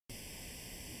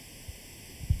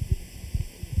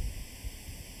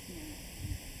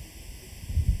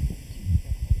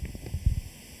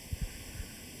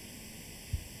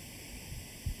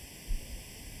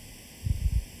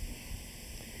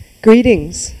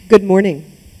Greetings. Good morning.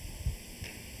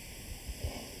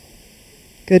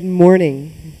 Good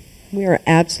morning. We are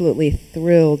absolutely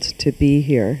thrilled to be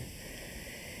here.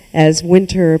 As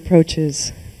winter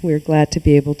approaches, we're glad to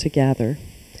be able to gather.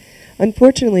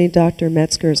 Unfortunately, Dr.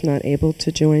 Metzger is not able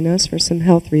to join us for some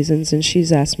health reasons, and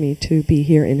she's asked me to be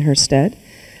here in her stead.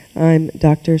 I'm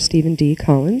Dr. Stephen D.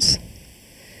 Collins,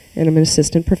 and I'm an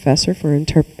assistant professor for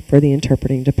the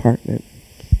interpreting department.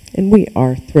 And we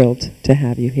are thrilled to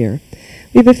have you here.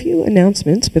 We have a few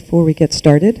announcements before we get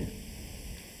started.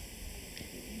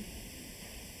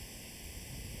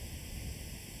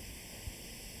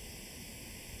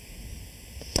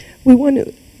 We want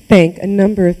to thank a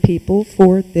number of people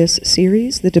for this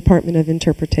series: the Department of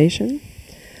Interpretation,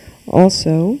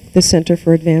 also the Center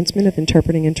for Advancement of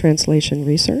Interpreting and Translation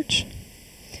Research,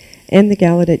 and the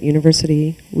Gallaudet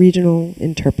University Regional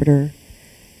Interpreter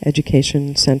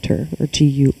Education Center, or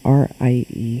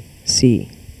GURIEC.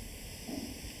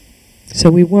 So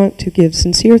we want to give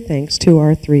sincere thanks to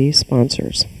our three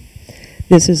sponsors.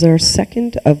 This is our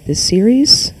second of the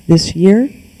series this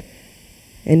year,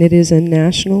 and it is a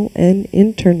national and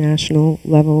international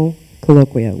level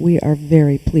colloquia. We are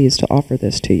very pleased to offer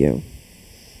this to you.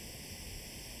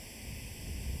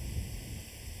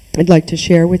 I'd like to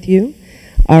share with you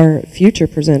our future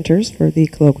presenters for the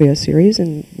colloquia series,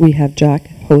 and we have Jack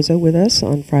Hosa with us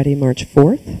on Friday, March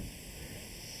 4th.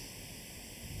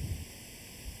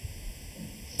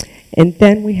 And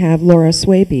then we have Laura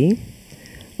Swaby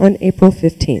on April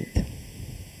 15th.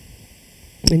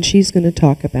 And she's going to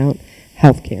talk about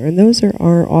healthcare. And those are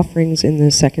our offerings in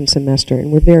the second semester,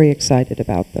 and we're very excited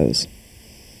about those.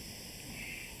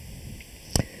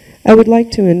 I would like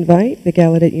to invite the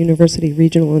Gallaudet University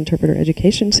Regional Interpreter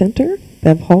Education Center,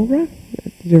 Bev Hallra,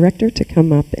 the director, to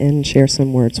come up and share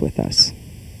some words with us.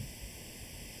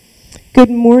 Good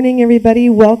morning, everybody.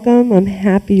 Welcome. I'm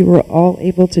happy you were all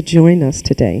able to join us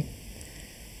today.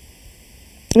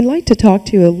 I'd like to talk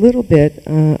to you a little bit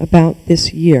about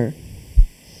this year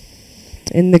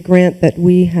and the grant that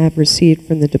we have received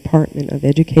from the Department of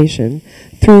Education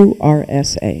through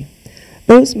RSA.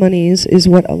 Those monies is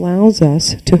what allows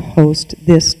us to host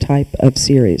this type of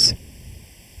series.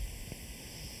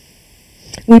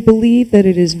 We believe that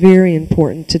it is very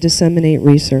important to disseminate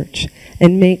research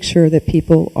and make sure that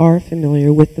people are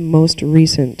familiar with the most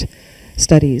recent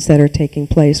studies that are taking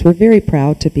place. We're very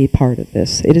proud to be part of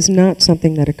this. It is not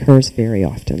something that occurs very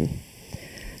often.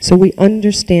 So we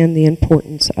understand the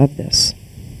importance of this.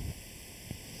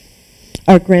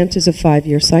 Our grant is a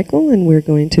 5-year cycle, and we're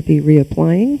going to be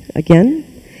reapplying again.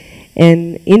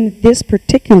 And in this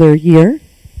particular year,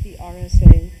 the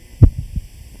RSA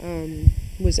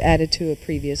was added to a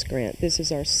previous grant. This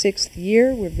is our 6th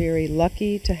year. We're very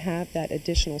lucky to have that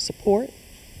additional support,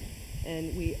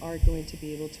 and we are going to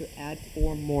be able to add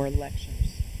 4 more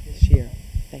lectures this year.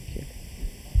 Thank you.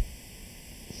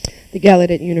 The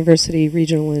Gallaudet University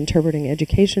Regional Interpreting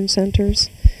Education Centers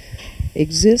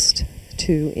exist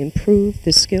to improve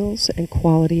the skills and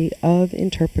quality of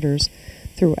interpreters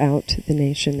throughout the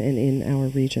nation and in our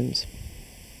regions.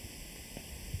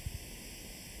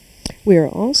 We are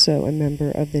also a member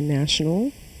of the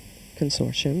National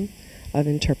Consortium of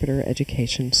Interpreter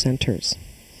Education Centers.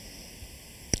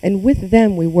 And with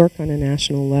them, we work on a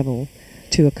national level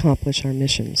to accomplish our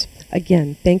missions.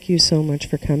 Again, thank you so much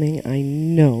for coming. I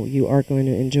know you are going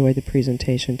to enjoy the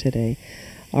presentation today.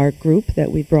 Our group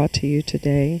that we brought to you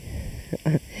today,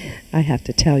 I have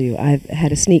to tell you, I've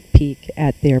had a sneak peek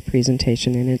at their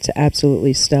presentation, and it's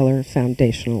absolutely stellar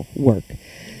foundational work.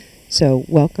 So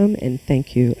welcome and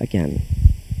thank you again.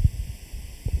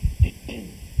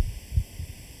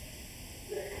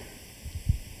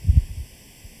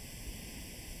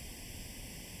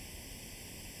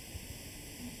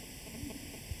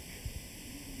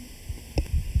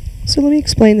 So let me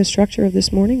explain the structure of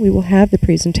this morning. We will have the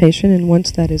presentation, and once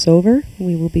that is over,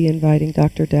 we will be inviting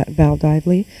Dr. Val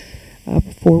Dively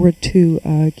forward to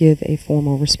give a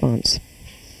formal response.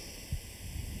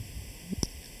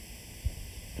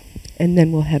 And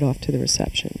then we'll head off to the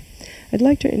reception. I'd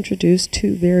like to introduce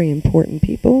 2 very important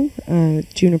people,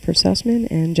 Juniper Sussman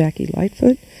and Jackie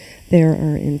Lightfoot. They are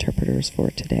our interpreters for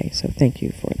today, so thank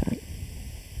you for that.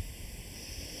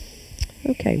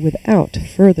 Okay, without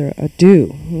further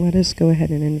ado, let us go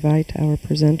ahead and invite our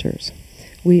presenters.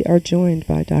 We are joined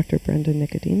by Dr. Brenda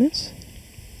Nicodemus,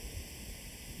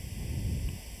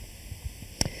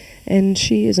 and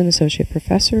she is an associate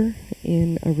professor,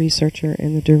 a researcher,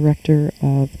 and the director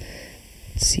of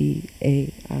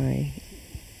CAITR.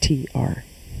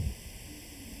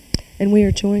 And we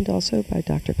are joined also by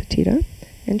Dr. Petitta,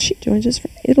 and she joins us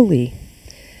from Italy.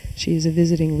 She is a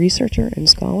visiting researcher and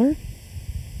scholar,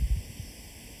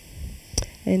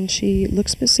 and she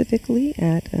looks specifically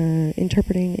at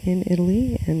interpreting in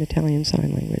Italy and Italian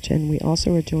Sign Language. And we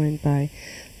also are joined by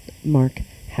Mark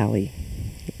Halley,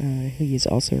 who is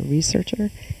also a researcher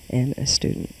and a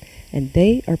student. And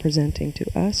they are presenting to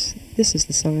us, this is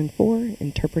the sign for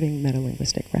interpreting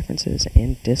metalinguistic references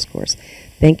in discourse.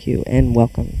 Thank you and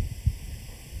welcome.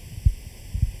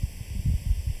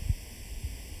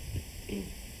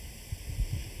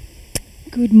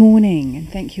 Good morning, and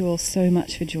thank you all so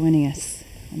much for joining us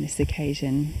on this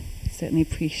occasion. Certainly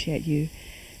appreciate you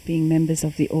being members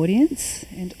of the audience,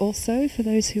 and also for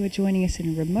those who are joining us in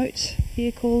a remote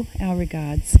vehicle, our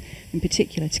regards, in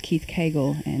particular to Keith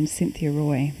Cagle and Cynthia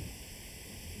Roy.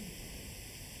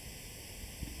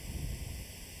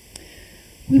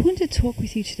 We want to talk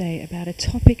with you today about a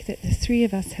topic that the three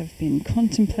of us have been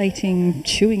contemplating,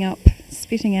 chewing up,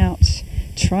 spitting out,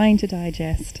 trying to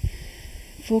digest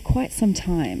for quite some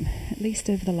time. At least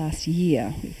over the last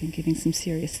year, we've been giving some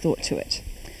serious thought to it.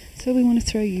 So we want to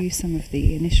throw you some of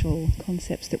the initial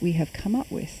concepts that we have come up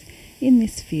with in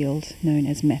this field known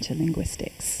as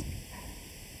metalinguistics.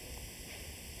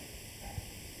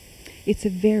 It's a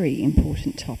very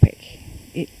important topic.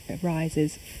 It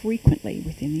arises frequently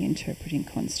within the interpreting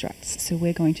constructs, so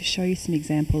we're going to show you some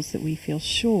examples that we feel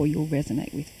sure you'll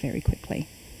resonate with very quickly.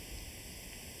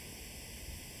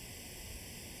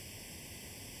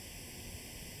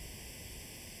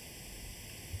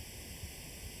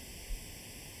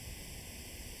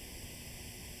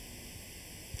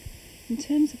 In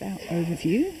terms of our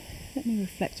overview, let me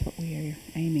reflect what we are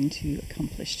aiming to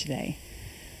accomplish today.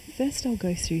 First, I'll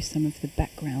go through some of the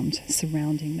background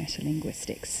surrounding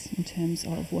metalinguistics in terms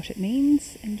of what it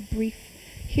means and a brief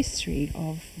history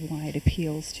of why it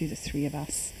appeals to the three of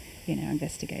us in our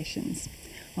investigations.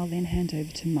 I'll then hand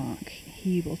over to Mark.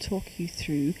 He will talk you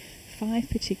through 5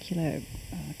 particular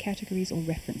categories or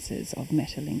references of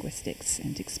metalinguistics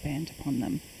and expand upon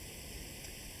them.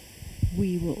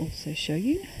 We will also show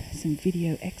you some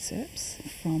video excerpts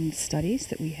from studies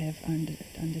that we have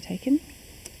undertaken,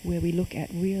 where we look at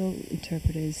real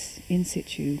interpreters in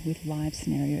situ with live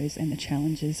scenarios and the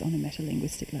challenges on a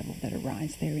metalinguistic level that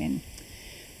arise therein.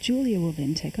 Julia will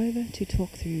then take over to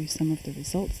talk through some of the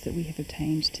results that we have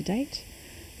obtained to date.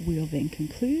 We'll then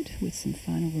conclude with some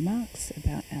final remarks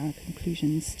about our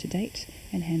conclusions to date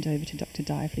and hand over to Dr.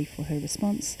 Dively for her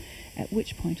response, at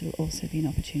which point it will also be an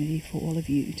opportunity for all of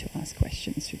you to ask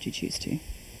questions should you choose to.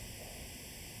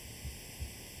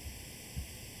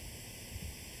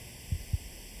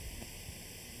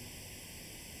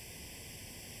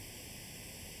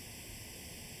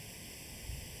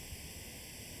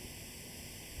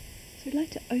 So I'd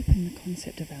like to open the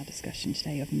concept of our discussion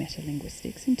today of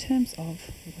metalinguistics in terms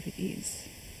of what it is.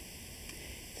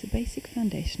 It's a basic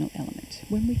foundational element.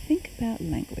 When we think about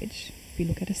language, if we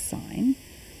look at a sign,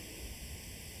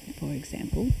 for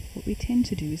example, what we tend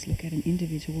to do is look at an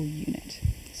individual unit.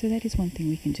 So that is one thing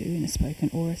we can do in a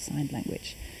spoken or a signed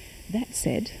language. That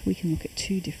said, we can look at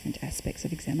 2 different aspects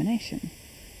of examination.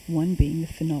 One being the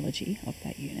phonology of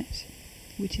that unit,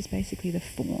 which is basically the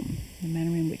form, the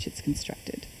manner in which it's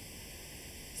constructed.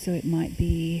 So it might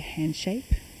be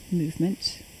handshape,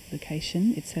 movement,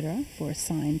 location, etc. for a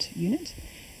signed unit,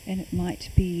 and it might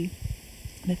be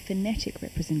the phonetic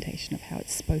representation of how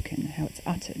it's spoken, how it's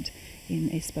uttered in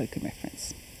a spoken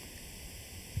reference.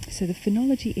 So the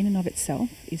phonology in and of itself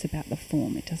is about the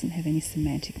form. It doesn't have any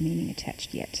semantic meaning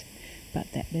attached yet,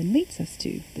 but that then leads us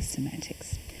to the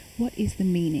semantics. What is the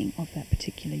meaning of that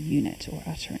particular unit or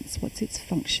utterance? What's its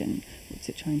function? What's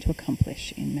it trying to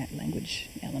accomplish in that language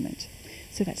element?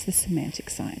 So that's the semantic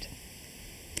side.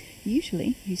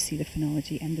 Usually you see the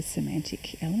phonology and the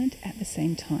semantic element at the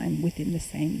same time within the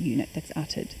same unit that's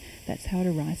uttered. That's how it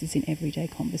arises in everyday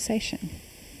conversation.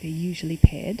 They're usually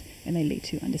paired and they lead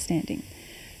to understanding.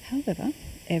 However,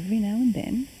 every now and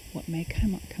then what may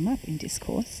come up in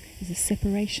discourse is a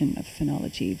separation of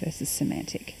phonology versus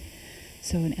semantic.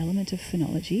 So an element of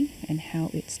phonology and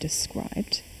how it's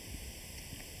described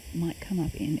might come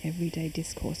up in everyday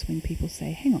discourse when people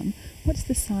say, hang on, what's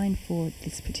the sign for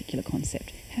this particular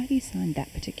concept? How do you sign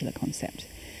that particular concept?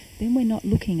 Then we're not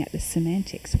looking at the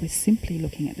semantics, we're simply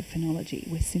looking at the phonology,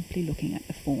 we're simply looking at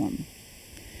the form.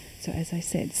 So as I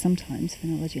said, sometimes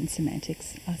phonology and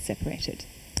semantics are separated.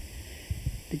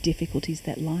 The difficulties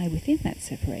that lie within that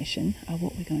separation are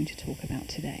what we're going to talk about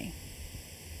today.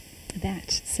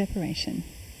 That separation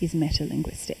is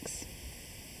metalinguistics.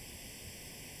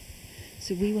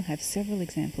 So we will have several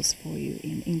examples for you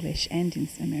in English and in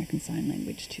American Sign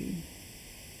Language to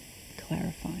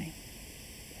clarify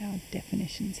our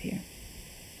definitions here.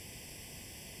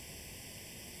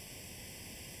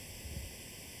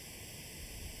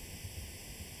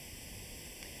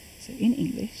 So in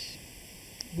English,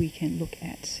 we can look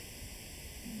at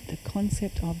the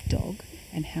concept of dog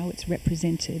and how it's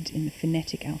represented in the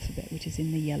phonetic alphabet, which is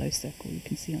in the yellow circle you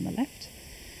can see on the left.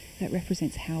 That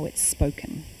represents how it's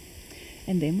spoken.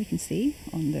 And then we can see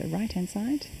on the right-hand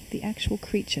side the actual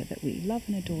creature that we love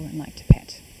and adore and like to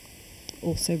pet,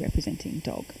 also representing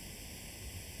dog.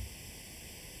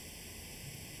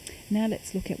 Now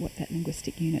let's look at what that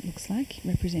linguistic unit looks like,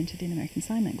 represented in American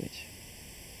Sign Language.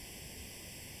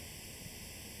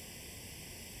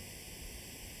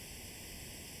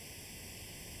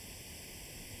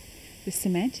 The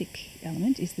semantic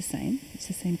element is the same, it's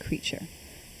the same creature,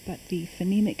 but the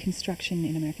phonemic construction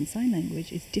in American Sign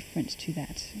Language is different to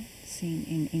that seen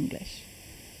in English.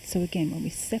 So again, when we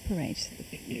separate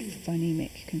the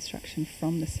phonemic construction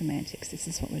from the semantics, this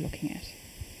is what we're looking at.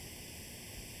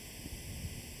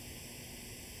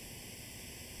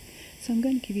 So I'm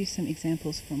going to give you some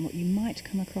examples from what you might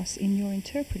come across in your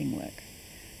interpreting work.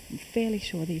 I'm fairly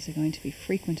sure these are going to be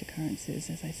frequent occurrences,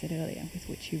 as I said earlier, with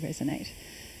which you resonate.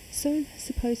 So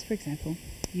suppose, for example,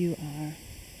 you are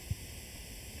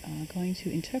going to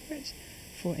interpret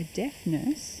for a deaf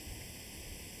nurse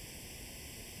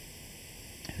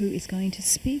who is going to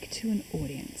speak to an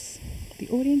audience. The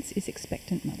audience is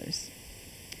expectant mothers.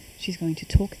 She's going to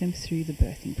talk them through the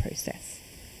birthing process.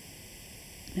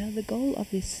 Now, the goal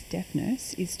of this deaf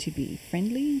nurse is to be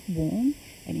friendly, warm,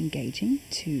 and engaging,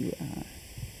 to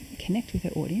connect with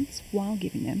her audience while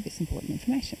giving them this important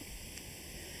information.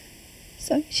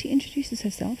 So she introduces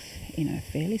herself in a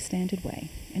fairly standard way,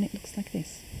 and it looks like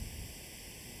this.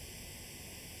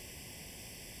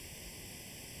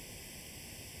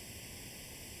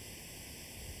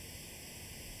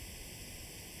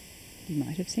 You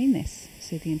might have seen this.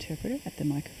 So the interpreter at the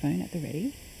microphone at the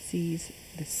ready sees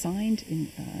the signed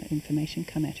information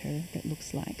come at her that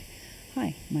looks like,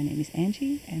 "Hi, my name is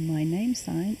Angie, and my name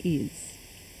sign is,"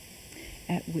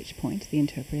 at which point the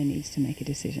interpreter needs to make a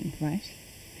decision, right?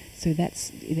 So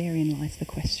therein lies the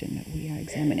question that we are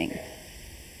examining.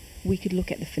 We could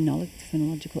look at the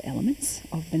phonological elements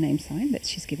of the name sign that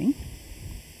she's giving,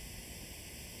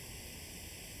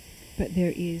 but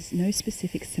there is no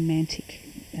specific semantic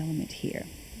element here.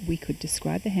 We could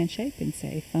describe the handshape and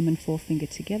say thumb and forefinger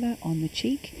together on the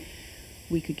cheek.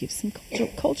 We could give some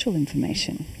cultural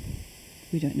information.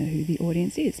 We don't know who the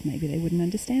audience is. Maybe they wouldn't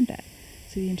understand that.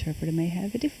 So the interpreter may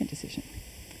have a different decision.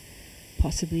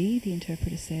 Possibly the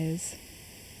interpreter says,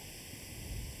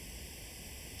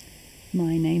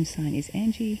 "My name sign is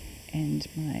Angie, and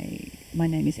my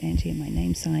name is Angie, and my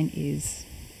name sign is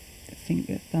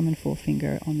thumb and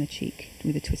forefinger on the cheek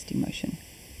with a twisting motion."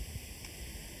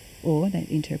 Or that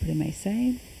interpreter may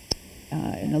say,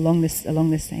 and along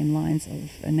the same lines of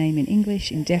a name in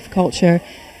English, in deaf culture,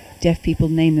 deaf people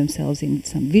name themselves in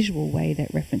some visual way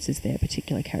that references their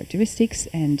particular characteristics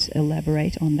and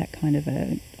elaborate on that kind of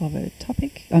a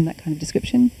topic, on that kind of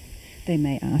description. They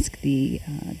may ask the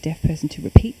deaf person to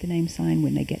repeat the name sign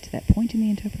when they get to that point in the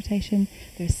interpretation.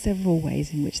 There are several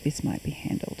ways in which this might be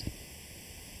handled.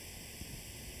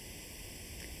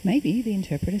 Maybe the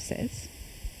interpreter says,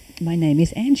 "My name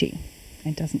is Angie,"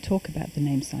 and doesn't talk about the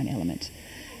name sign element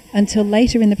until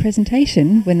later in the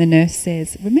presentation when the nurse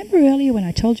says, "Remember earlier when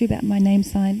I told you about my name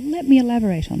sign? Let me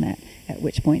elaborate on that." At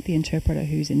which point the interpreter,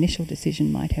 whose initial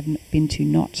decision might have been to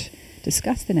not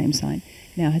discuss the name sign,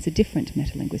 now has a different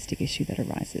metalinguistic issue that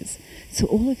arises. So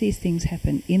all of these things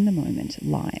happen in the moment,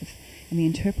 live, and the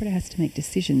interpreter has to make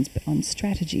decisions on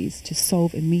strategies to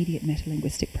solve immediate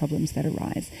metalinguistic problems that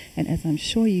arise. And as I'm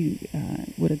sure you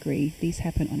would agree, these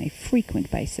happen on a frequent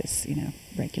basis in our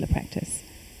regular practice.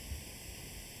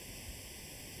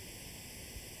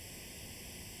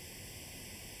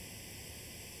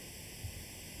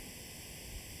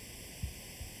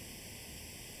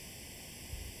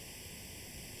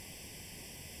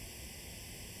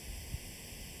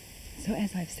 So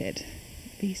as I've said,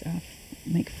 these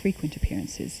make frequent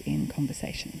appearances in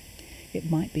conversation. It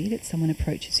might be that someone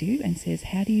approaches you and says,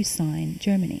 "How do you sign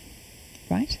Germany?"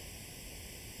 Right?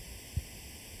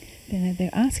 Then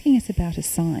they're asking us about a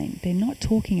sign. They're not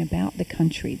talking about the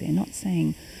country. They're not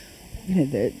saying,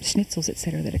 the schnitzels,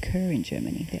 etc., that occur in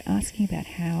Germany. They're asking about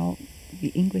how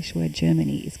the English word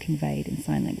Germany is conveyed in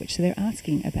sign language. So they're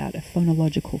asking about a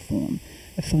phonological form,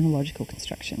 a phonological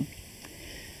construction.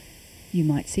 You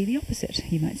might see the opposite.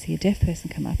 You might see a deaf person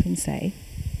come up and say,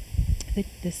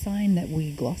 the sign that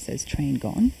we gloss as train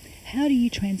gone, how do you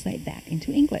translate that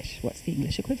into English? What's the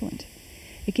English equivalent?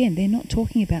 Again, they're not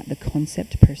talking about the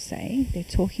concept per se. They're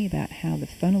talking about how the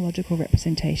phonological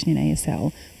representation in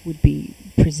ASL would be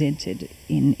presented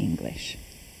in English.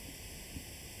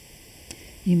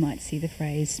 You might see the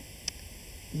phrase,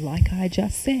 like I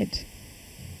just said,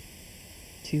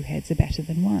 2 heads are better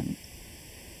than 1.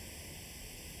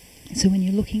 So when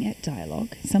you're looking at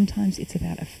dialogue, sometimes it's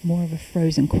about more of a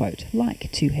frozen quote,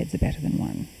 like 2 heads are better than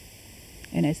 1.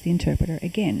 And as the interpreter,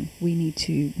 again, we need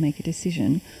to make a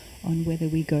decision on whether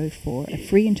we go for a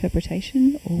free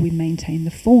interpretation or we maintain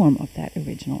the form of that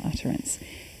original utterance.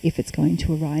 If it's going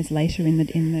to arise later in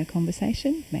the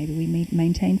conversation, maybe we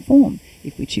maintain form.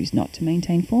 If we choose not to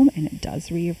maintain form and it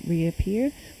does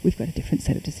reappear, we've got a different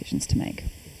set of decisions to make.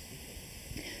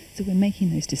 So we're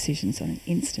making those decisions on an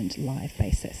instant live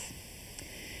basis.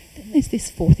 Then there's this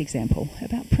 4th example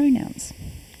about pronouns.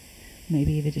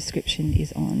 Maybe the description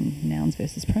is on nouns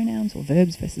versus pronouns or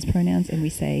verbs versus pronouns, and we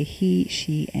say he,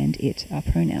 she, and it are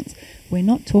pronouns. We're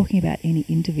not talking about any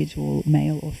individual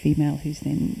male or female who's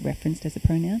then referenced as a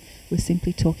pronoun. We're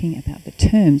simply talking about the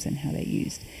terms and how they're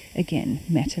used. Again,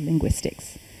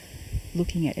 metalinguistics,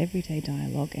 looking at everyday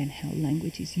dialogue and how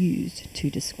language is used to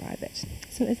describe it.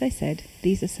 So as I said,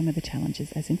 these are some of the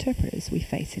challenges as interpreters we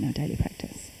face in our daily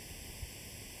practice.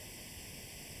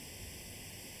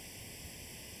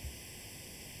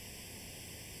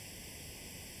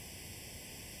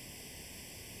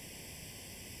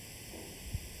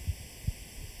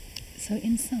 So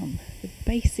in sum, the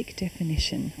basic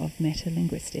definition of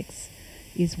metalinguistics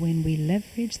is when we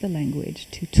leverage the language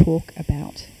to talk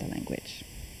about the language.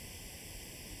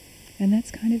 And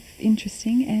that's kind of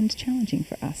interesting and challenging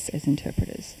for us as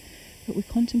interpreters. But we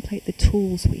contemplate the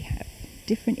tools we have.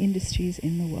 Different industries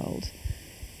in the world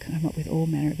come up with all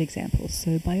manner of examples.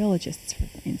 So biologists, for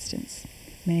instance,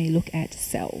 may look at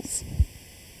cells.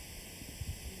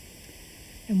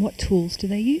 And what tools do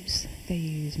they use? They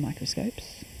use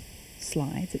microscopes,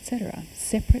 slides, etc.,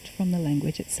 separate from the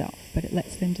language itself, but it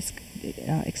lets them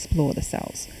explore the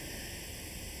cells.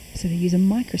 So they use a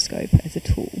microscope as a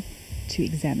tool to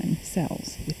examine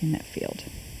cells within that field.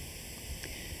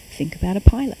 Think about a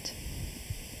pilot.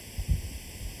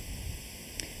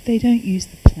 They don't use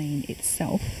the plane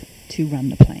itself to run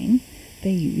the plane.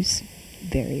 They use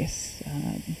various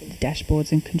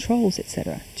dashboards and controls,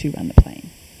 etc., to run the plane.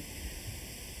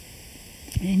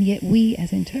 And yet we,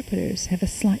 as interpreters, have a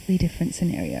slightly different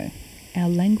scenario. Our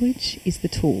language is the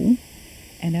tool,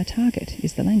 and our target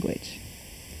is the language.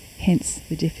 Hence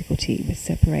the difficulty with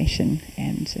separation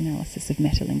and analysis of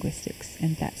metalinguistics,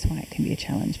 and that's why it can be a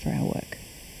challenge for our work.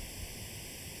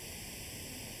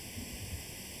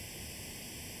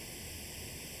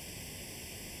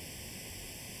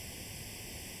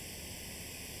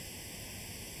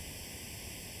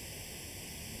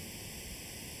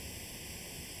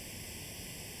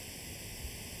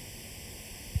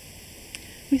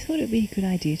 We thought it would be a good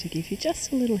idea to give you just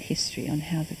a little history on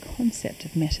how the concept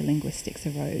of metalinguistics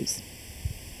arose.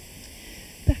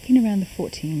 Back in around the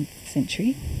 14th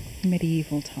century,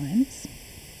 medieval times,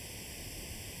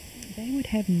 they would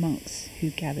have monks who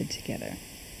gathered together.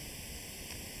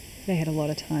 They had a lot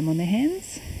of time on their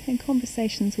hands, and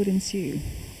conversations would ensue.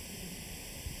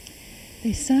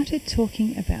 They started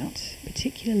talking about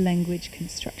particular language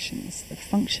constructions, the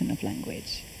function of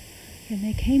language, and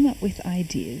they came up with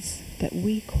ideas that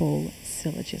we call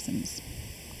syllogisms.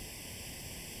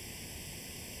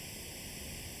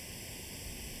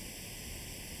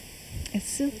 A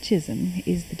syllogism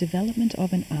is the development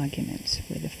of an argument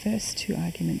where the first 2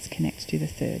 arguments connect to the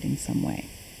third in some way.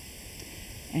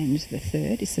 And the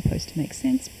third is supposed to make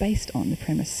sense based on the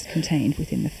premise contained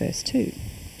within the first 2.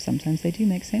 Sometimes they do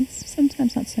make sense,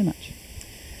 sometimes not so much.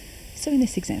 So in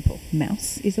this example,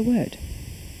 mouse is a word.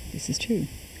 This is true.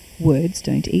 Words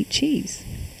don't eat cheese.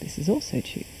 This is also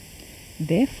true.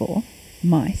 Therefore,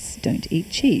 mice don't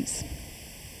eat cheese.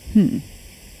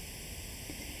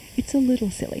 It's a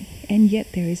little silly, and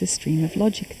yet there is a stream of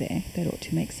logic there that ought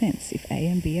to make sense. If A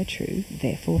and B are true,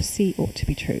 therefore C ought to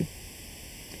be true.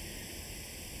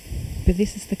 But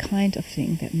this is the kind of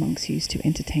thing that monks use to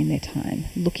entertain their time,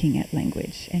 looking at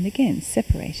language, and again,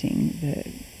 separating the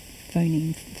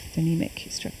phonemic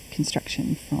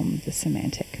construction from the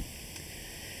semantic.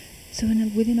 So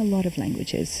within a lot of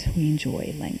languages, we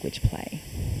enjoy language play.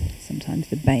 Sometimes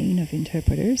the bane of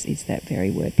interpreters is that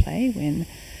very word play when,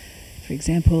 for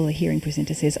example, a hearing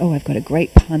presenter says, "Oh, I've got a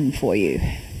great pun for you."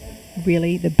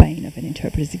 Really, the bane of an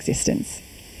interpreter's existence.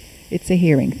 It's a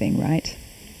hearing thing, right?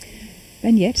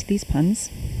 And yet, these puns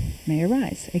may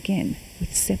arise, again,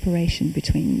 with separation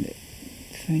between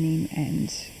phoneme and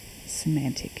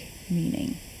semantic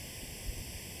meaning.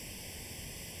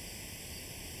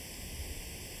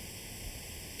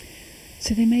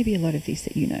 So there may be a lot of these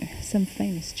that you know. Some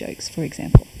famous jokes, for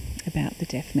example, about the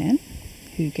deaf man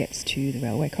who gets to the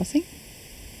railway crossing,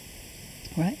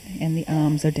 right? And the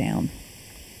arms are down,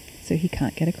 so he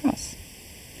can't get across.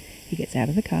 He gets out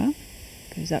of the car,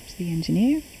 goes up to the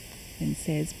engineer, and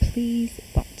says, "Please,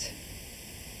 but."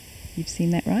 You've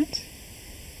seen that, right?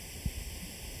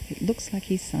 It looks like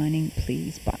he's signing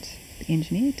 "please, but." The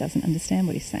engineer doesn't understand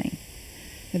what he's saying.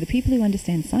 Now, the people who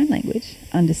understand sign language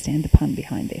understand the pun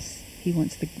behind this. He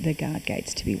wants the guard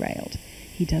gates to be railed.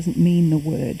 He doesn't mean the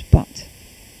word "but."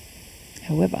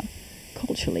 However,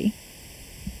 culturally,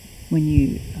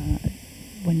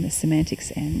 when the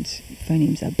semantics and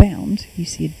phonemes are bound, you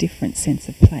see a different sense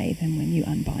of play than when you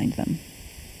unbind them.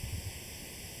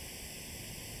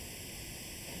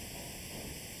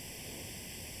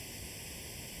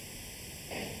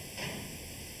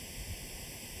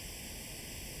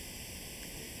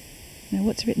 Now,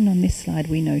 what's written on this slide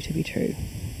we know to be true.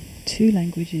 Two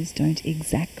languages don't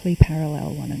exactly parallel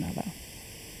one another.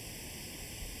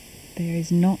 There is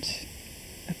not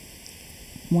a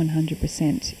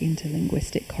 100%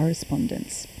 interlinguistic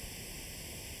correspondence.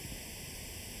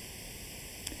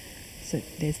 So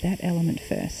there's that element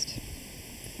first.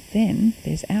 Then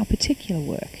there's our particular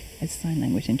work as sign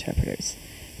language interpreters,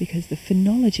 because the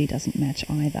phonology doesn't match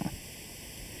either.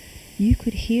 You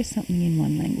could hear something in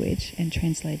one language and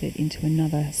translate it into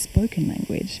another spoken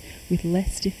language with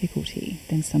less difficulty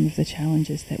than some of the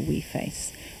challenges that we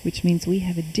face, which means we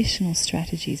have additional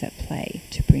strategies at play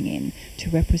to bring in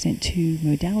to represent two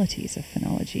modalities of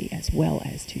phonology as well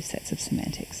as two sets of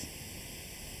semantics.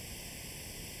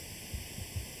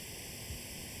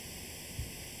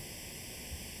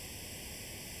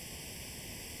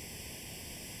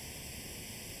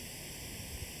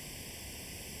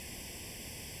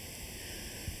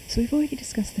 So we've already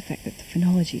discussed the fact that the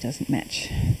phonology doesn't match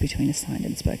between a signed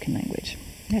and spoken language.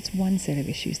 That's one set of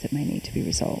issues that may need to be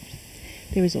resolved.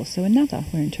 There is also another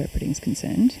where interpreting is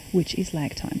concerned, which is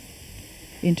lag time.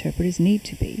 The interpreters need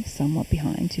to be somewhat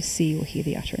behind to see or hear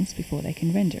the utterance before they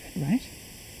can render it, right?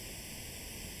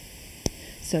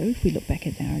 So if we look back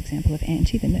at our example of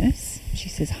Angie, the nurse, she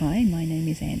says, "Hi, my name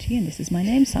is Angie and this is my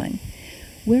name sign."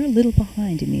 We're a little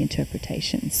behind in the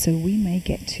interpretation, so we may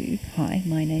get to, "Hi,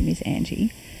 my name is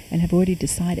Angie," and have already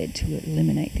decided to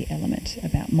eliminate the element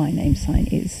about "my name sign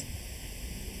is."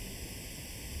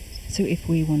 So if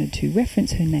we wanted to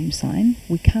reference her name sign,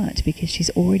 we can't because she's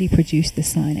already produced the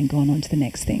sign and gone on to the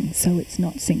next thing, so it's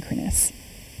not synchronous.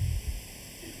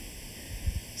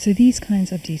 So these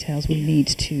kinds of details we need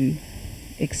to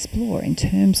explore in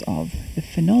terms of the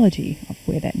phonology of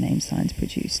where that name sign's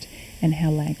produced and how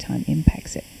lag time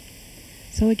impacts it.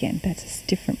 So again, that's a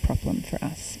different problem for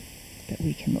us that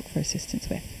we can look for assistance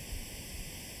with.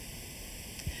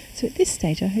 So at this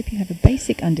stage, I hope you have a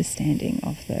basic understanding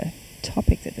of the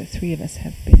topic that the three of us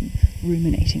have been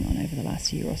ruminating on over the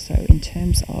last year or so in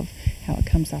terms of how it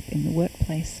comes up in the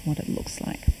workplace, what it looks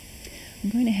like. I'm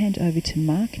going to hand over to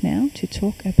Mark now to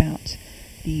talk about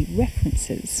the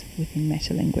references within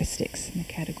metalinguistics and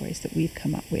the categories that we've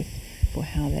come up with for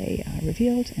how they are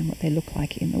revealed and what they look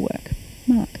like in the work.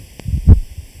 Mark.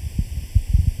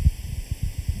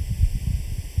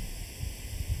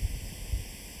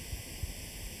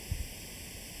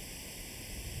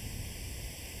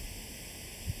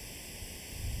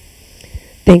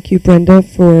 Thank you, Brenda,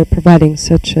 for providing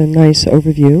such a nice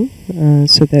overview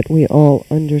so that we all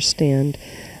understand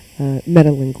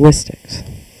metalinguistics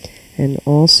and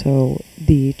also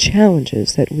the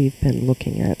challenges that we've been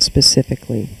looking at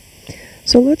specifically.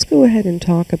 So let's go ahead and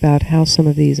talk about how some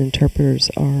of these interpreters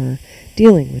are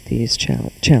dealing with these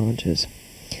challenges.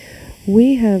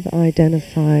 We have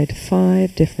identified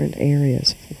 5 different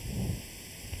areas.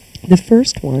 The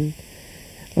first one,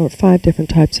 or 5 different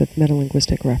types of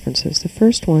metalinguistic references. The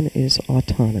first one is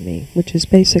autonomy, which is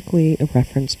basically a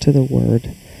reference to the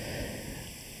word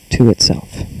to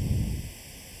itself.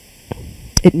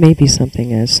 It may be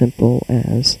something as simple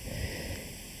as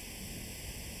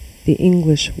the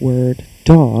English word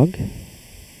dog.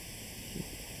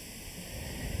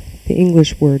 The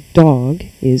English word dog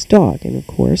is dog, and of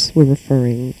course we're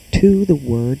referring to the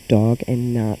word dog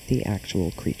and not the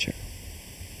actual creature.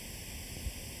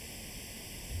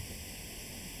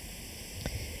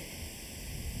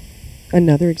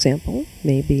 Another example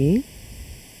may be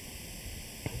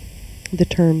the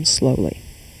term slowly.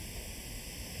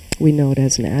 We know it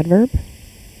as an adverb.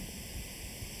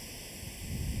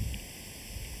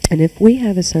 And if we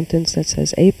have a sentence that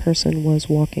says a person was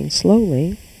walking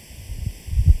slowly.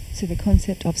 So the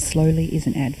concept of slowly is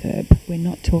an adverb. We're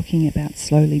not talking about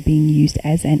slowly being used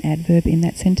as an adverb in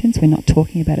that sentence. We're not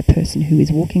talking about a person who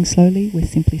is walking slowly. We're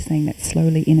simply saying that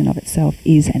slowly in and of itself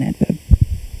is an adverb.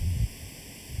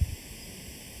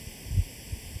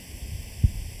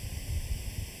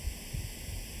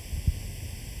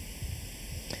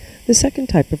 The second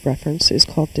type of reference is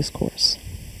called discourse.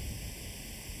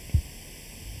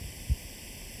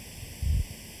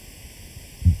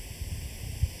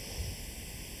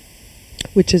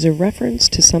 which is a reference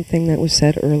to something that was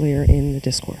said earlier in the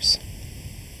discourse.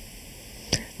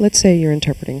 Let's say you're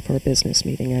interpreting for a business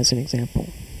meeting as an example.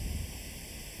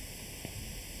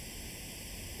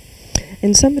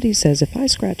 And somebody says, if I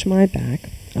scratch my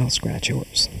back, I'll scratch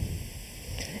yours.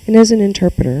 And as an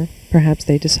interpreter, perhaps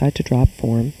they decide to drop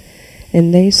form,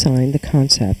 and they sign the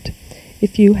concept,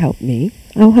 if you help me,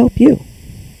 I'll help you.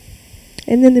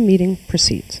 And then the meeting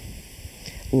proceeds.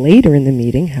 Later in the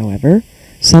meeting, however,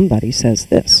 somebody says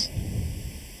this.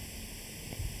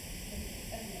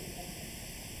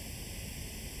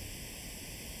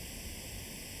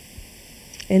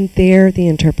 And there the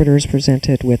interpreter is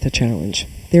presented with a challenge.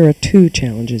 There are two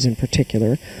challenges in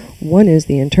particular. One is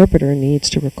the interpreter needs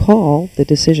to recall the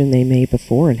decision they made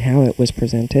before and how it was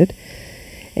presented.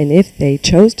 And if they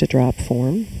chose to drop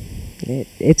form,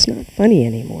 it's not funny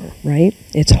anymore, right?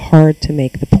 It's hard to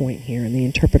make the point here, and the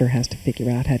interpreter has to figure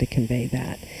out how to convey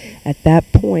that. At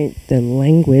that point, the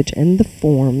language and the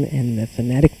form and the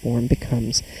phonetic form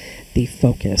becomes the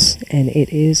focus, and it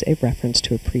is a reference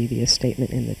to a previous statement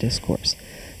in the discourse.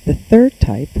 The third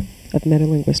type of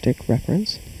metalinguistic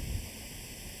reference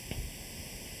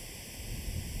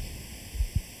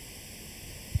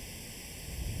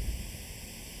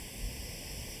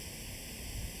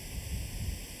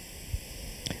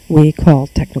we call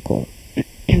technical.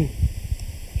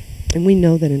 And we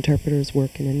know that interpreters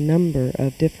work in a number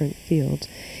of different fields,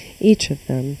 each of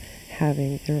them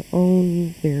having their own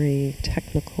very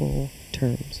technical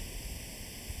terms.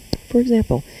 For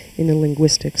example, in the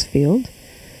linguistics field,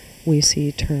 we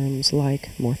see terms like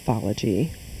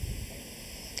morphology,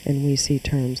 and we see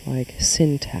terms like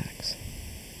syntax.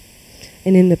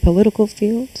 And in the political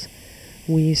fields,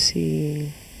 we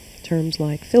see terms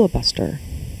like filibuster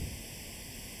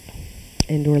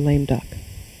and or lame duck.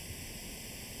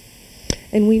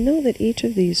 And we know that each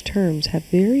of these terms have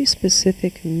very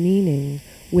specific meaning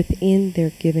within their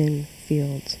given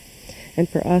fields. And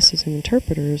for us as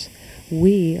interpreters,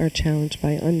 we are challenged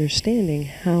by understanding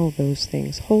how those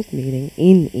things hold meaning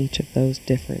in each of those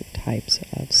different types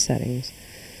of settings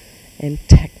and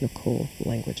technical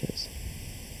languages.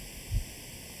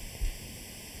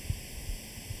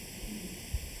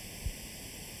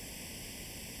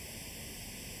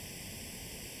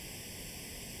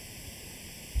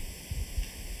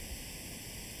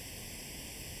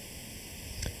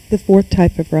 The fourth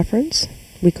type of reference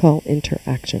we call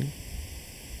interaction.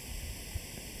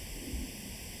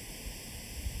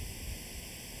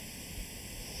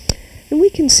 And we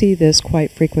can see this quite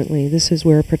frequently. This is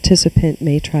where a participant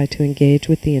may try to engage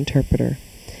with the interpreter.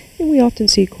 And we often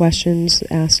see questions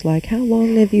asked like, how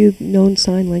long have you known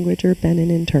sign language or been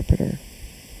an interpreter?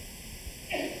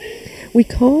 We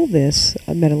call this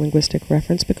a metalinguistic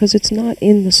reference because it's not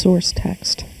in the source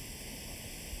text.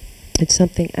 It's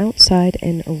something outside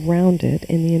and around it,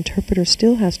 and the interpreter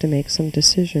still has to make some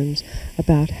decisions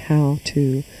about how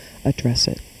to address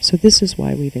it. So this is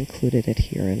why we've included it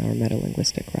here in our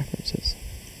metalinguistic references.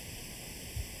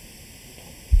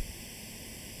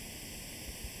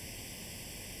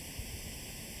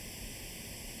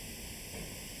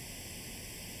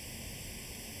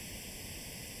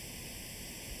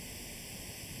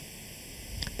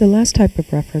 The last type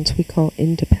of reference we call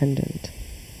independent.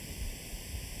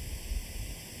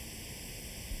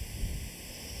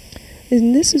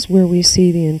 And this is where we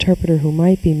see the interpreter who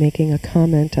might be making a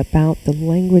comment about the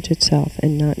language itself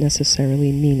and not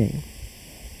necessarily meaning.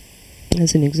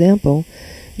 As an example,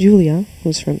 Julia,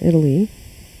 who's from Italy,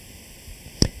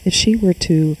 if she were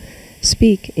to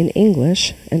speak in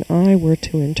English and I were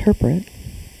to interpret,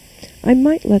 I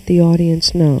might let the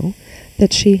audience know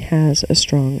that she has a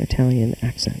strong Italian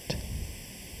accent.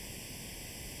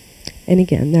 And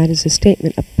again, that is a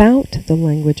statement about the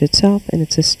language itself, and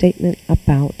it's a statement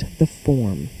about the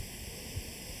form.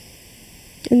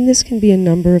 And this can be a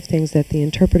number of things that the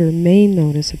interpreter may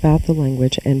notice about the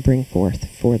language and bring forth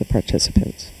for the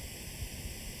participants.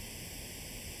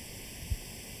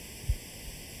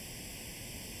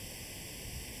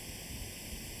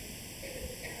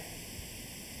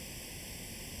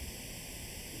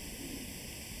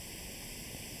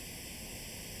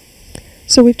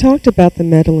 So we've talked about the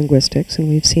metalinguistics, and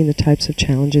we've seen the types of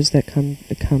challenges that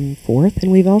come forth, and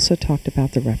we've also talked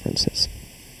about the references.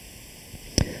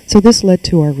 So this led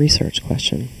to our research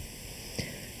question.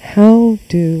 How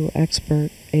do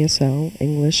expert ASL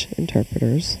English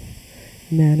interpreters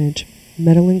manage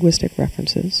metalinguistic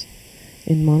references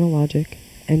in monologic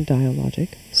and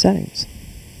dialogic settings?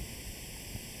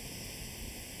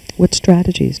 What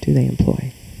strategies do they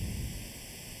employ?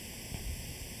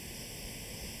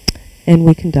 And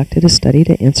we conducted a study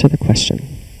to answer the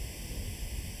question.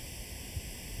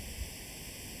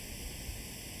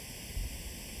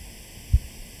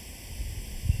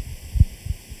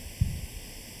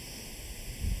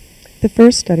 The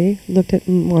first study looked at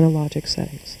monologic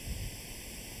settings.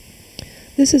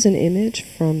 This is an image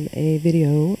from a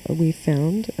video we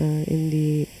found in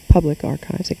the public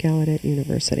archives at Gallaudet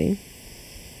University.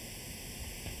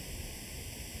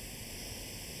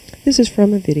 This is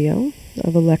from a video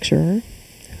of a lecturer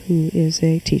who is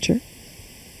a teacher.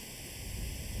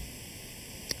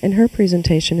 And her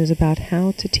presentation is about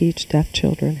how to teach deaf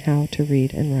children how to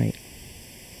read and write.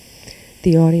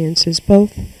 The audience is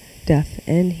both deaf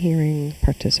and hearing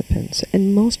participants,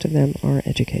 and most of them are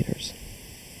educators.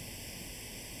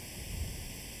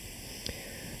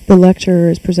 The lecturer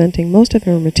is presenting most of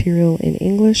her material in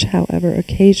English, however,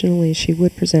 occasionally she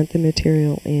would present the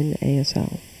material in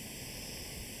ASL.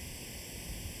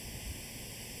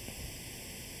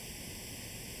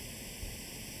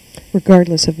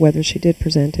 Regardless of whether she did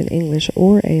present in English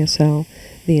or ASL,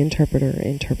 the interpreter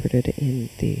interpreted in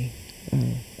the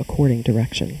according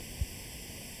direction.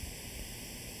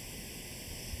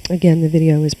 Again, the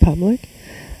video is public.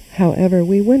 However,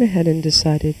 we went ahead and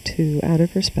decided to, out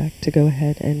of respect, to go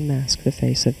ahead and mask the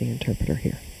face of the interpreter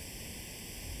here.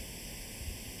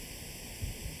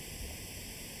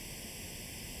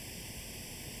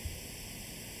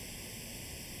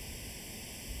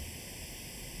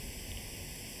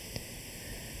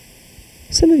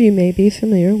 Some of you may be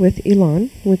familiar with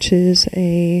Elan, which is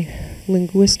a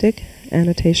linguistic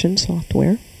annotation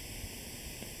software.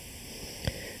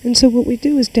 And so what we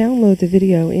do is download the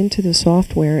video into the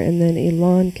software, and then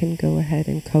Elan can go ahead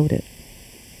and code it.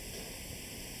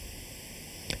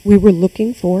 We were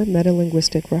looking for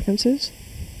metalinguistic references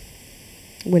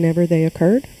whenever they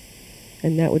occurred,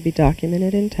 and that would be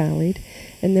documented and tallied.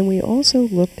 And then we also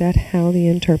looked at how the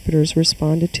interpreters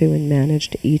responded to and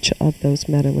managed each of those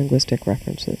metalinguistic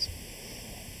references.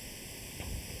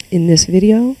 In this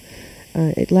video,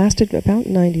 it lasted about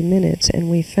 90 minutes, and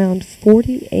we found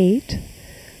 48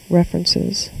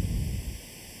 references,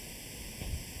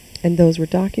 and those were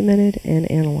documented and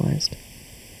analyzed.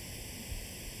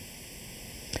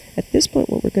 At this point,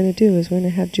 what we're going to do is we're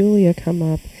going to have Julia come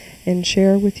up and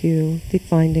share with you the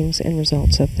findings and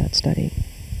results of that study.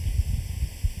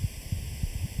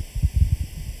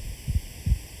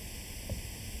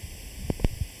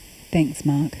 Thanks,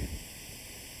 Mark.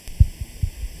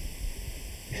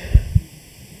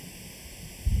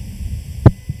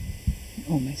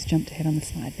 Almost jumped ahead on the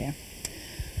slide there.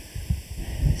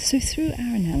 So through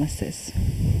our analysis,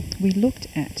 we looked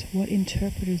at what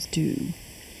interpreters do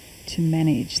to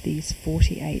manage these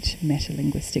 48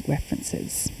 metalinguistic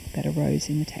references that arose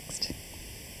in the text.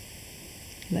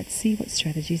 Let's see what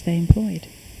strategies they employed.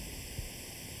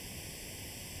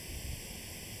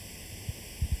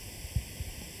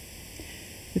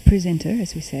 The presenter,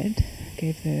 as we said,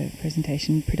 gave the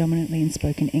presentation predominantly in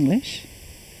spoken English,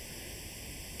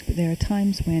 but there are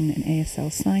times when an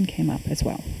ASL sign came up as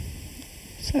well.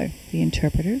 So the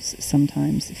interpreters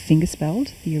sometimes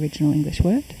fingerspelled the original English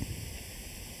word,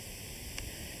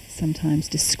 sometimes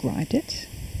described it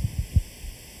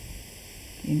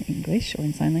in English or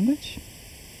in sign language,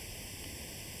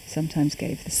 sometimes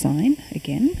gave the sign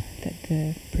again that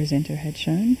the presenter had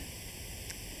shown.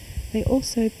 They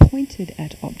also pointed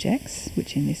at objects,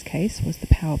 which in this case was the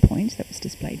PowerPoint that was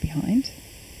displayed behind.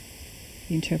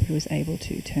 The interpreter was able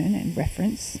to turn and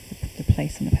reference the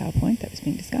place on the PowerPoint that was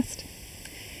being discussed.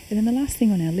 And then the last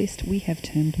thing on our list we have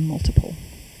termed multiple.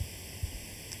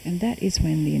 And that is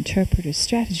when the interpreter's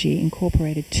strategy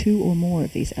incorporated two or more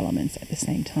of these elements at the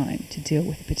same time to deal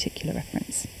with a particular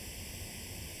reference.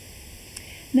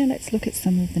 Now let's look at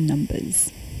some of the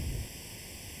numbers.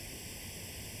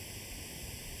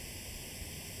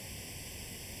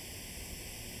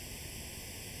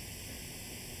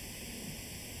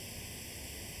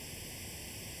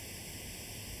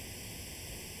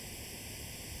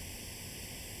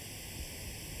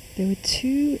 There were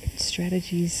two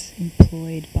strategies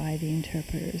employed by the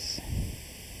interpreters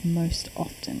most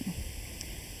often.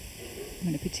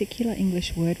 When a particular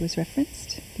English word was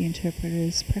referenced, the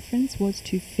interpreter's preference was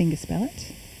to fingerspell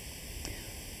it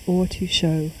or to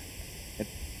show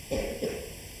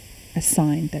a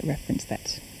sign that referenced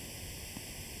that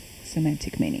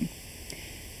semantic meaning.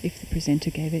 If the presenter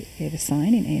gave a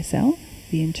sign in ASL,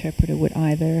 the interpreter would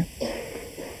either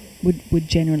would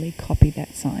generally copy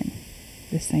that sign,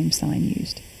 the same sign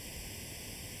used.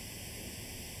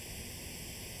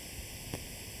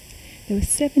 There were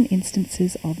 7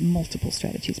 instances of multiple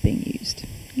strategies being used.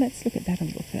 Let's look at that a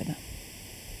little further.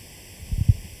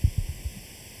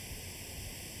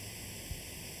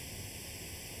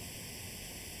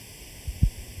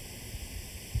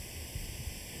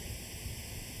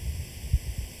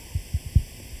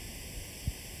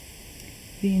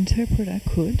 The interpreter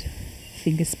could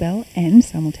fingerspell and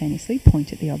simultaneously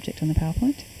point at the object on the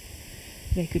PowerPoint.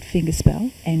 They could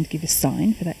fingerspell and give a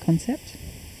sign for that concept.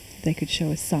 They could show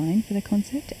a sign for the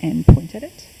concept and point at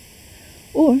it.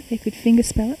 Or they could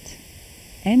fingerspell it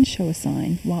and show a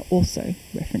sign while also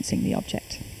referencing the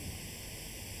object.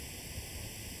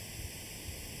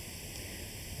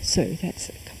 So that's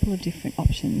a couple of different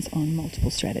options on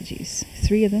multiple strategies.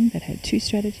 3 of them that had 2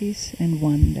 strategies and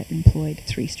 1 that employed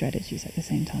 3 strategies at the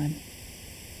same time.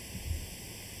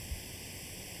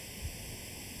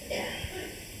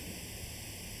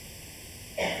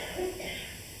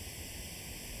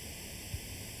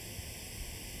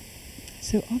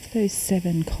 So of those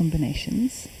 7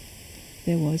 combinations,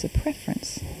 there was a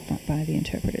preference by the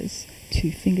interpreters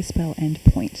to fingerspell and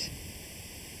point.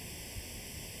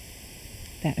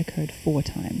 That occurred 4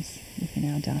 times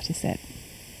within our data set.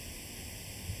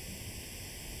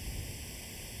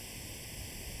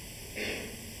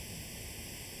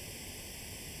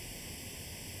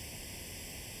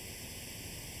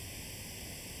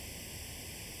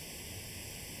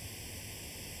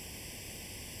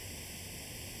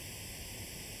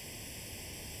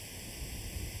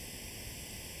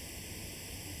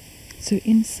 So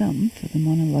in sum, for the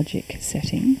monologic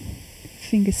setting,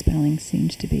 fingerspelling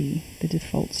seemed to be the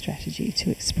default strategy to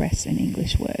express an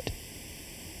English word.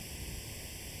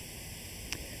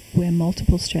 Where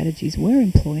multiple strategies were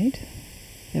employed,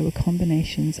 there were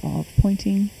combinations of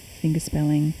pointing,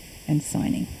 fingerspelling, and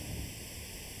signing.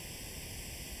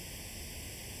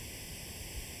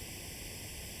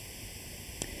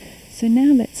 So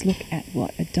now let's look at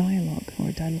what a dialogue or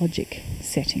a dialogic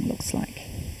setting looks like.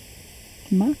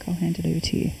 Mark, I'll hand it over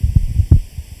to you.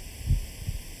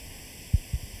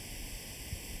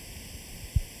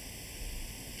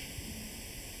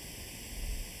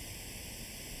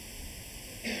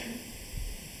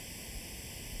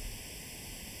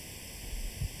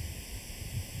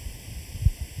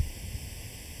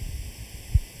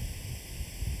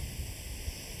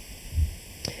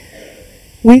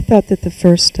 We thought that the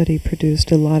first study produced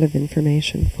a lot of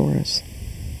information for us.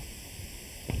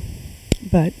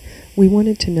 But we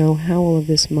wanted to know how all of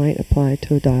this might apply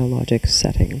to a dialogic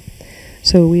setting.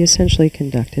 So we essentially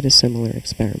conducted a similar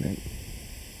experiment.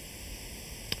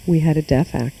 We had a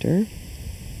deaf actor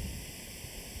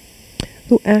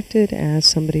who acted as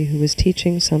somebody who was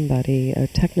teaching somebody a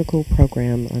technical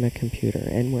program on a computer,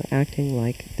 and we're acting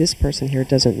like this person here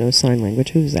doesn't know sign language,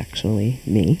 who's actually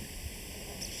me.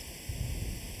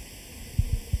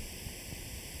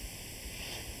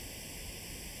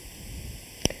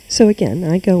 So again,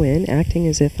 I go in acting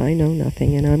as if I know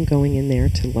nothing, and I'm going in there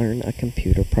to learn a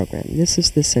computer program. This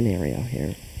is the scenario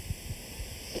here.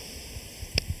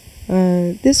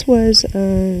 This was,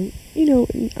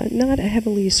 not a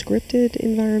heavily scripted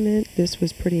environment. This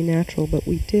was pretty natural, but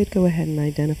we did go ahead and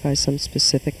identify some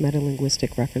specific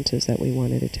metalinguistic references that we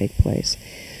wanted to take place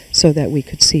so that we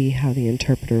could see how the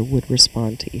interpreter would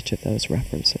respond to each of those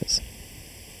references.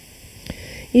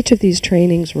 Each of these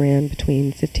trainings ran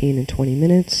between 15 and 20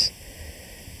 minutes,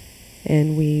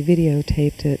 and we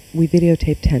videotaped it. We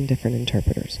videotaped 10 different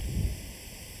interpreters.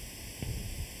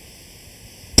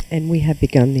 And we have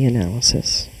begun the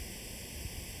analysis.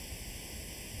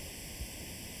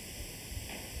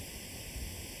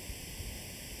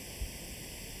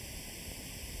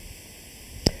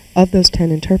 Of those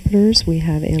 10 interpreters, we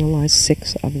have analyzed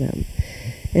 6 of them.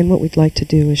 And what we'd like to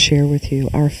do is share with you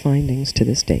our findings to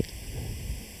this date.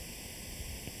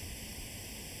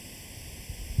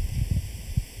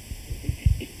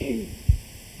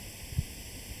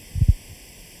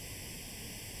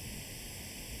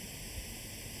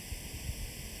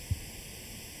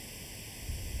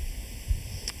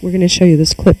 We're going to show you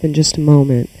this clip in just a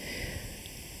moment.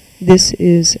 This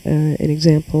is an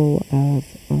example of,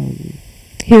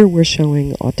 here we're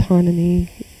showing autonomy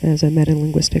as a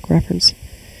metalinguistic reference.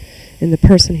 And the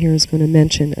person here is going to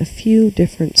mention a few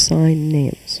different sign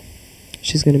names.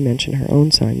 She's going to mention her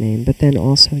own sign name, but then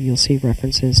also you'll see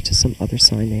references to some other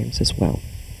sign names as well.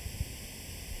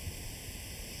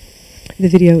 The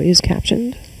video is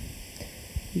captioned.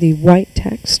 The white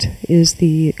text is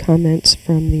the comments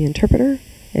from the interpreter,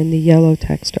 and the yellow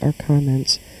text are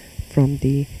comments from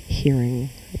the hearing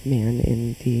man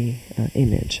in the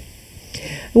image.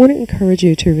 I want to encourage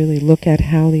you to really look at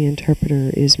how the interpreter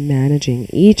is managing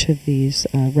each of these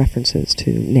references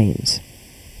to names.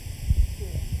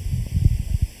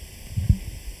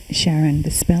 Sharon,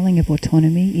 the spelling of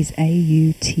autonomy is A-U-T-O-N-Y-M-Y.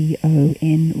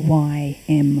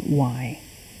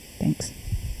 Thanks.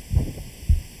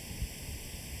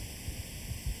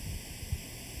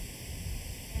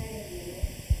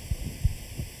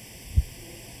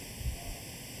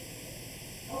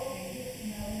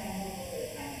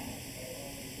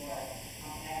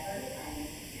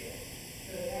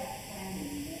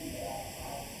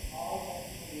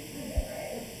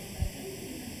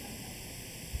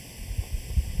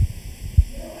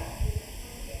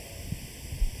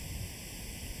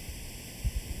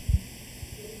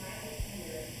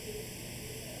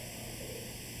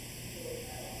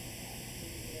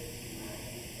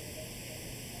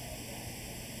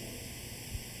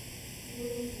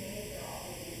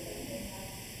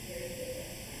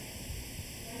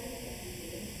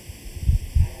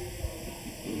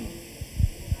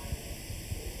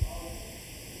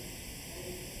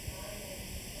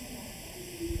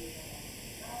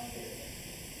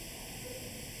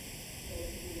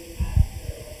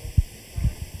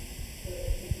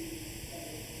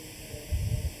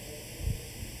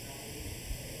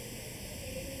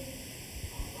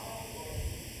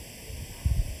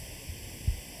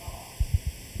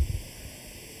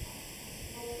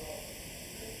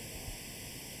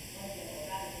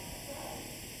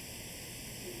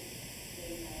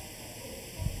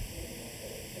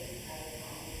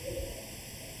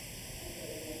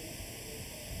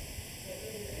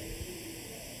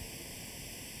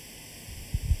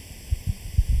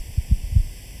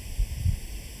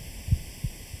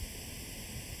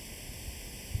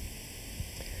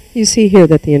 You see here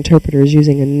that the interpreter is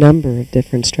using a number of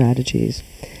different strategies.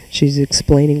 She's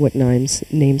explaining what name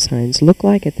signs look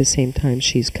like. At the same time,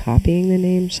 she's copying the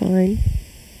name sign.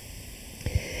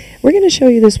 We're going to show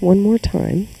you this one more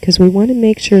time because we want to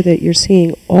make sure that you're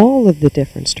seeing all of the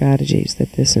different strategies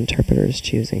that this interpreter is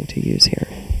choosing to use here.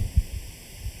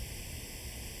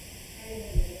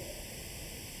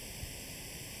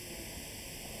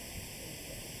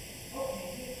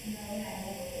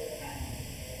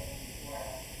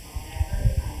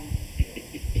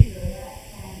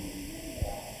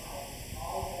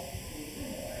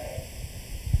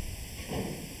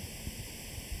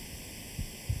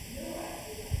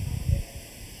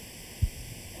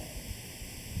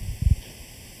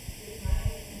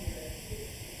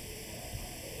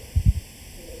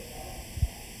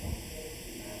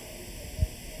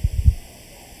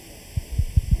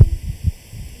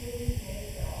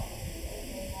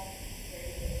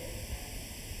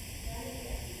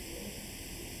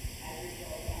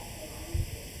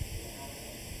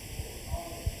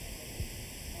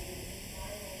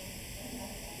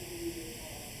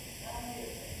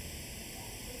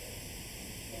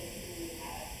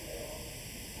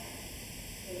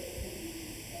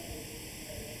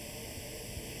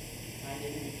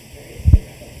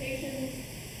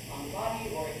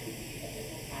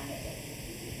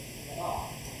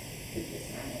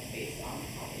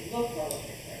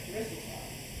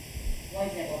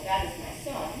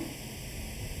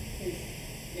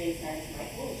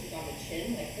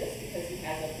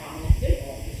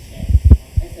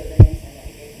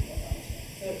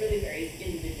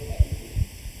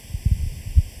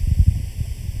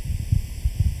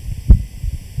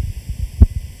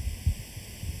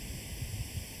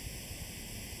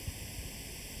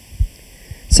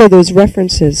 So those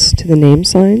references to the name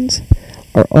signs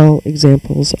are all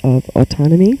examples of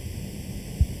autonomy.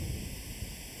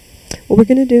 What we're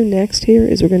going to do next here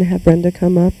is we're going to have Brenda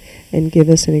come up and give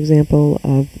us an example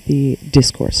of the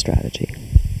discourse strategy.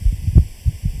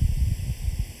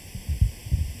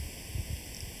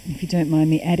 If you don't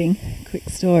mind me adding a quick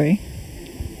story.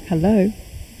 Hello,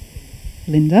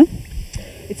 Linda.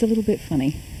 It's a little bit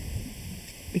funny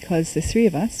because the three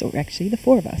of us, or actually the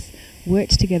four of us,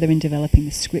 worked together in developing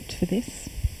the script for this.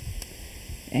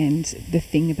 And the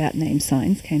thing about name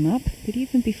signs came up, but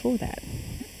even before that,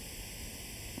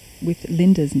 with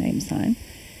Linda's name sign,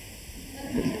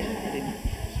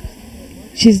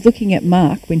 she's looking at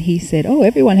Mark when he said, oh,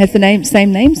 everyone has the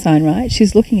same name sign, right?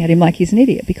 She's looking at him like he's an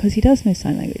idiot because he does know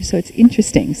sign language. So it's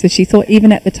interesting. So she thought,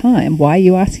 even at the time, why are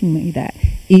you asking me that,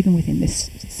 even within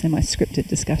this semi-scripted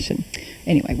discussion?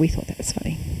 Anyway, we thought that was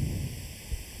funny.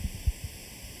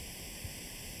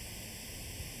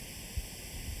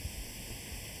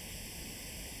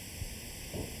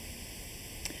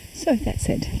 So that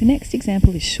said, the next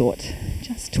example is short,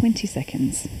 just 20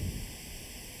 seconds.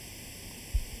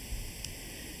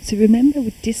 So remember,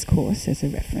 with discourse as a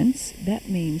reference, that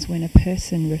means when a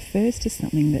person refers to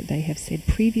something that they have said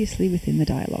previously within the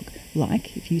dialogue,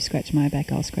 like if you scratch my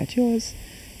back, I'll scratch yours,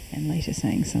 and later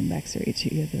saying some backs are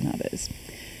itchier than others.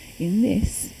 In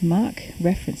this, Mark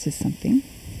references something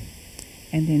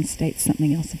and then states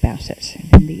something else about it.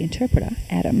 And then the interpreter,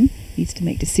 Adam, needs to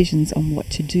make decisions on what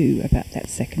to do about that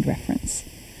second reference.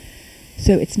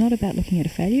 So it's not about looking at a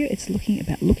failure, it's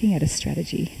looking at a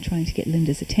strategy, trying to get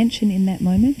Linda's attention in that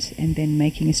moment and then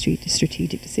making a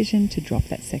strategic decision to drop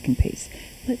that second piece.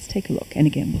 Let's take a look. And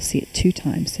again, we'll see it 2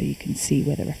 times so you can see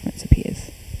where the reference appears.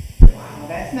 Wow,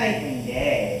 that's night and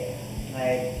day.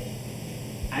 Like,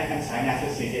 I'm sorry, I'm not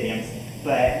supposed to use idioms,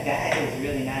 but that is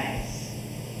really nice.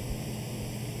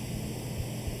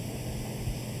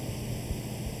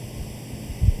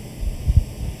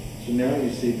 So now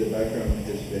you see the background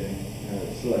participating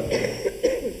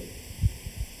selected.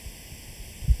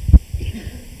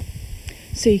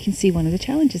 So you can see one of the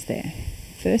challenges there.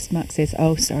 First, Mark says,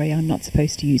 oh, sorry, I'm not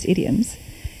supposed to use idioms.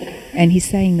 And he's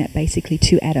saying that basically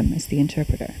to Adam as the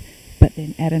interpreter. But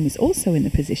then Adam is also in the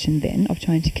position then of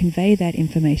trying to convey that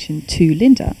information to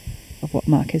Linda of what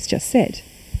Mark has just said.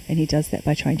 And he does that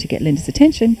by trying to get Linda's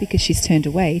attention because she's turned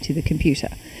away to the computer.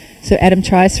 So Adam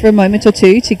tries for a moment or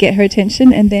two to get her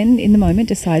attention and then in the moment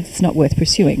decides it's not worth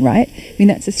pursuing, right? I mean,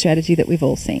 that's a strategy that we've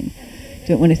all seen.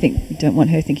 Don't want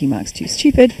her thinking Mark's too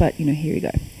stupid, but, here we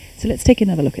go. So let's take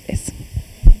another look at this.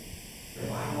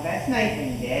 Wow, that's night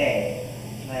and day.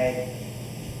 Like,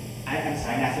 I'm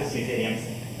sorry, I'm not supposed to use idioms,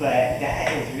 but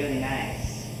that is really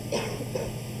nice.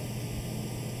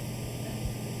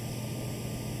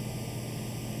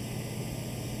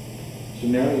 So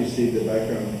now you see the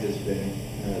background participating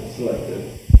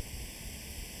selected.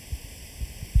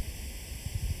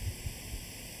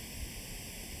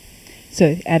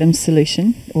 So Adam's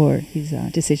solution, or his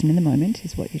decision in the moment,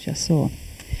 is what you just saw.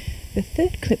 The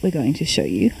third clip we're going to show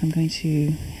you, I'm going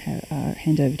to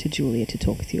hand over to Julia to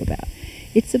talk with you about.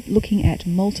 It's looking at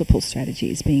multiple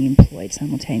strategies being employed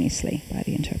simultaneously by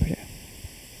the interpreter.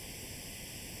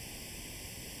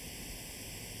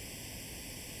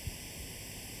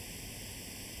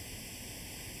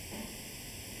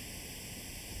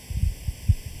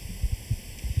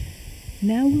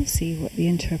 Now we'll see what the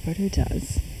interpreter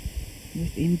does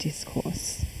within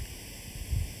discourse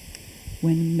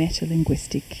when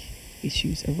metalinguistic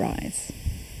issues arise.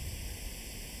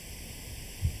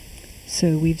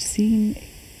 So we've seen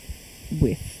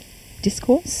with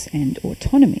discourse and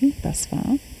autonomy thus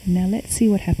far. Now let's see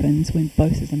what happens when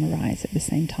both of them arise at the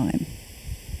same time.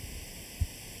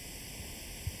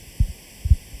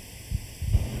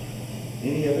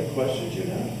 Any other questions you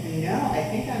have? No, I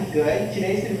think I'm good.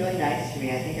 Today's been really nice to me.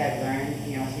 I think I've learned,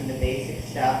 some of the basic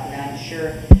stuff, and I'm sure,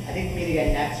 I think we'll meet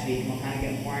again next week, and we'll kind of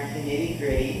get more into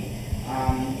nitty-gritty.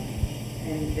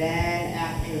 And then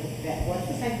after that, what's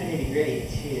the sign for nitty-gritty,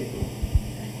 too?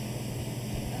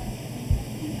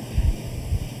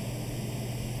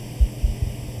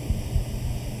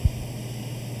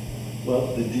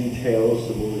 Well, the details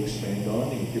that we'll expand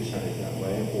on, you could say it that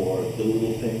way, or the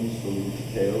little things, the little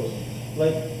details.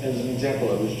 Like, as an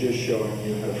example, I was just showing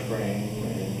you how to frame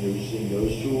and using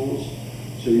those tools.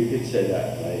 So you could say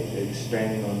that, like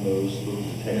expanding on those little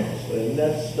details. And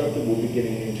that's stuff that we'll be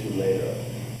getting into later.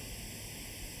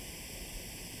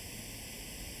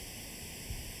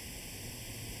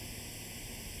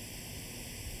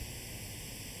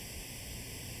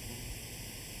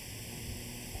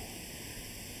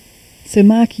 So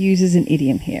Mark uses an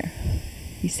idiom here.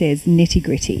 He says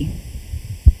nitty-gritty.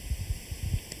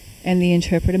 And the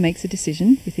interpreter makes a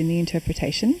decision within the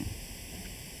interpretation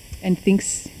and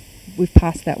thinks we've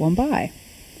passed that one by.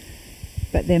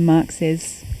 But then Mark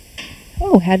says,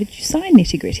 oh, how did you sign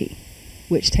nitty-gritty?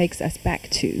 Which takes us back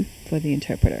to, for the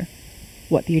interpreter,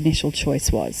 what the initial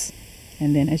choice was.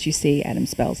 And then, as you see, Adam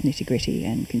spells nitty-gritty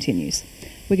and continues.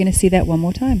 We're going to see that one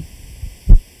more time.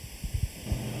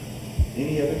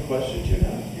 Any other questions you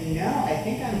have? No, I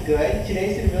think I'm good.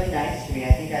 Today's been really nice to me.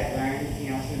 I think I've learned,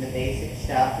 some of the basic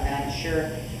stuff, and then I'm sure,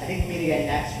 I think we'll meet again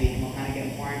next week, and we'll kind of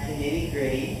get more into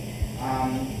nitty-gritty.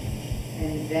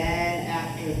 And then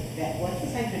after that, what's the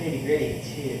sign for nitty-gritty,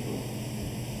 too?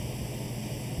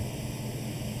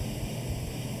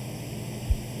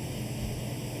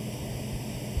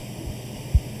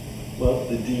 Well,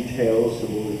 the details that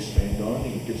we'll expand on,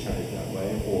 you could say it that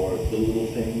way, or the little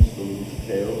things, the little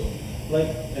details. Like,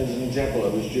 as an example, I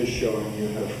was just showing you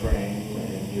how to frame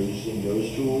and using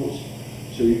those tools.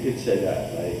 So you could say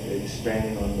that, like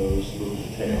expanding on those little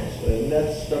details. And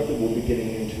that's stuff that we'll be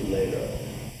getting into later.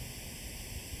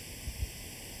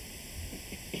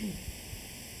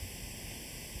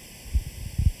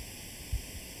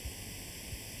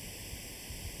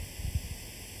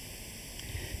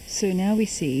 So now we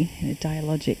see, in a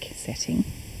dialogic setting,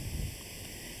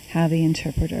 how the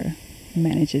interpreter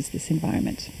manages this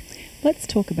environment. Let's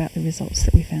talk about the results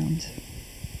that we found.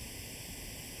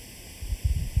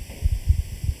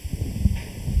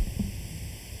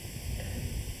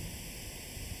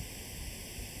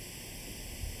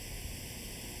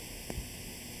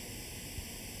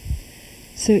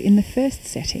 So in the first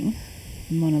setting,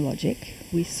 monologic,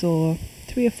 we saw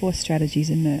 3 or 4 strategies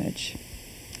emerge.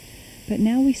 But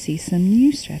now we see some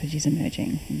new strategies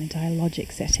emerging in the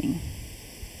dialogic setting.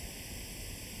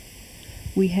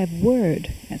 We have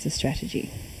word as a strategy.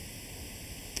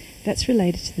 That's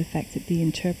related to the fact that the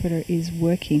interpreter is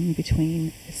working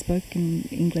between a spoken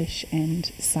English and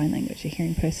sign language, a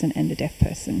hearing person and a deaf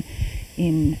person,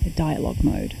 in a dialogue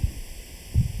mode.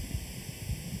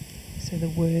 So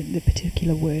the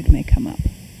particular word may come up.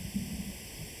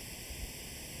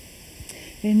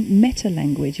 Then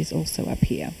metalanguage is also up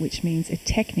here, which means a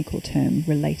technical term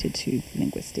related to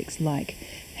linguistics, like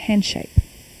handshape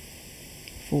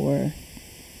for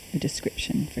a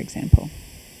description, for example.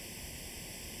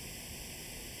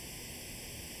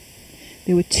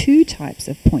 There were 2 types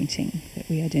of pointing that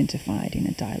we identified in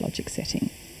a dialogic setting.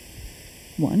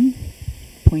 One,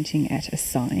 pointing at a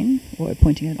sign, or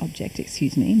pointing at an object,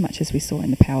 much as we saw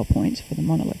in the PowerPoint for the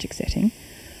monologic setting,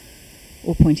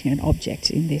 or pointing at an object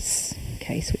in this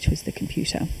case, which was the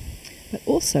computer, but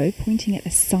also pointing at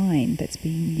a sign that's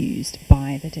being used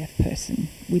by the deaf person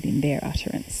within their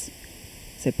utterance.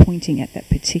 So pointing at that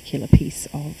particular piece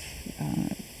of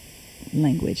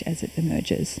language as it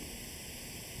emerges.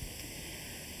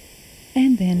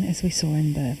 And then, as we saw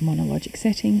in the monologic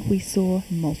setting, we saw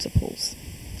multiples,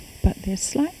 but they're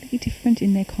slightly different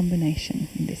in their combination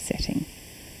in this setting.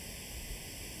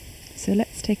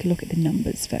 let's take a look at the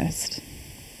numbers first.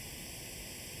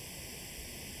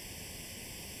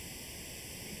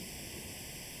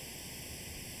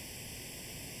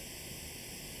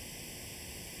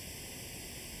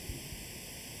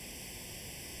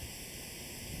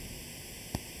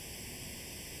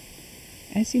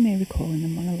 As you may recall, in the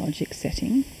monologic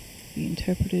setting, the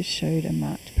interpreters showed a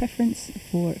marked preference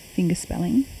for finger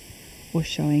spelling or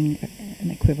showing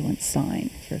an equivalent sign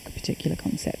for a particular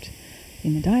concept.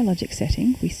 In the dialogic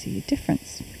setting, we see a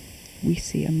difference. We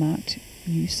see a marked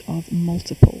use of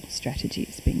multiple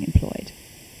strategies being employed.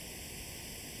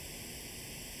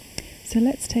 So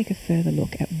let's take a further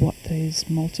look at what those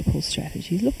multiple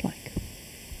strategies look like.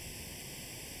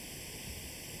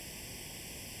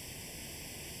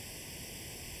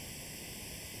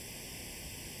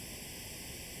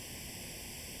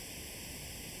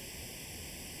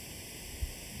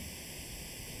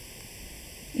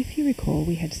 If you recall,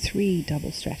 we had 3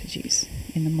 double strategies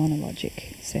in the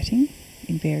monologic setting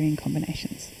in varying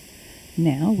combinations.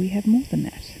 Now we have more than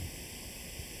that.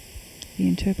 The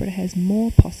interpreter has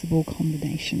more possible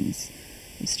combinations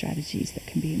of strategies that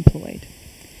can be employed.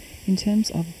 In terms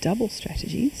of double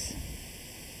strategies,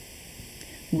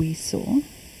 we saw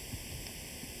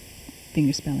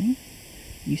finger spelling,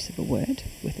 use of a word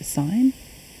with a sign,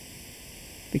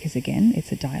 because again,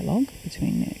 it's a dialogue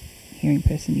between a hearing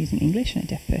person using English and a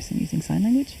deaf person using sign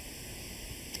language.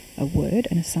 A word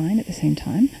and a sign at the same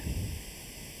time.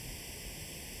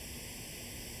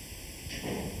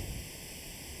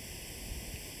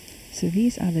 So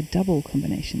these are the double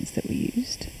combinations that we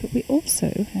used, but we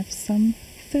also have some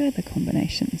further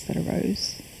combinations that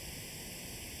arose.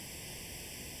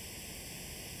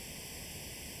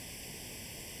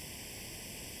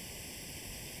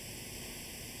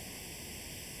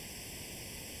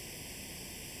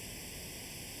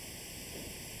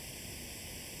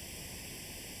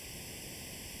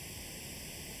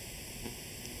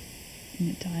 In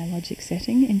a dialogic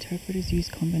setting, interpreters use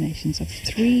combinations of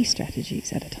 3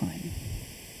 strategies at a time.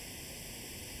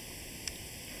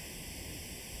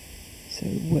 So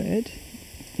word,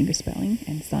 finger spelling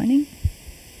and signing,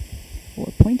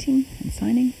 or pointing and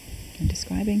signing and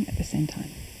describing at the same time.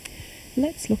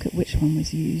 Let's look at which one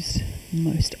was used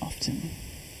most often.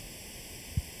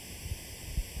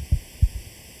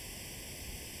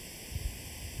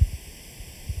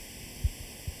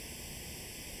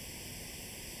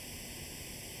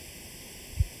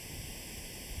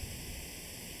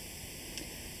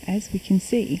 As we can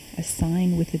see, a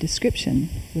sign with a description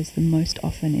was the most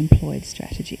often employed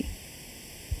strategy.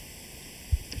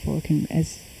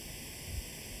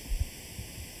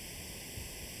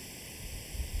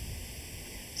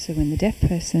 So when the deaf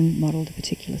person modelled a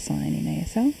particular sign in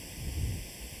ASL,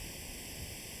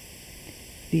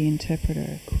 the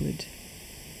interpreter could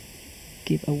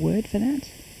give a word for that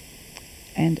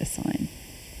and a sign.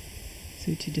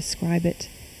 So to describe it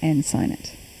and sign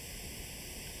it.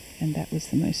 And that was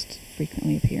the most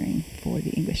frequently appearing for the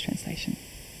English translation.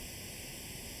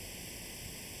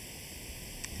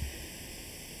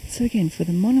 So again, for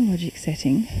the monologic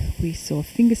setting, we saw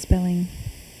finger spelling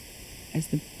as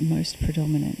the most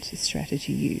predominant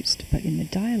strategy used. But in the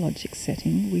dialogic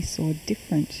setting, we saw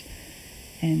different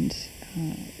and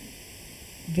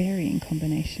varying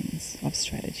combinations of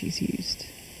strategies used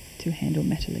to handle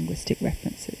metalinguistic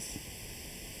references.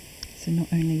 So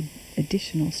not only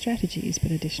additional strategies,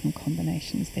 but additional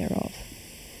combinations thereof.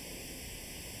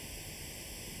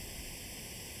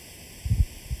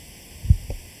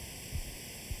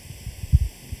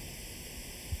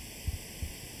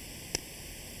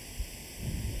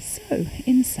 So,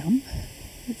 in sum,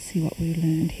 let's see what we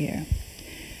learned here.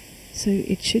 So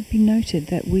it should be noted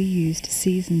that we used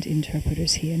seasoned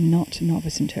interpreters here, not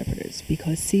novice interpreters,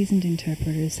 because seasoned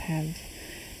interpreters have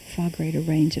far greater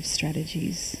range of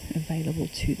strategies available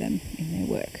to them in their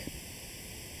work.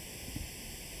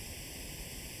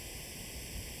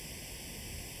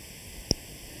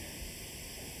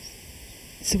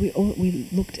 So we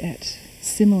looked at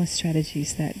similar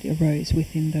strategies that arose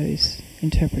within those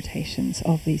interpretations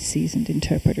of these seasoned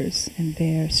interpreters, and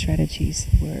their strategies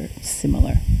were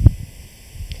similar.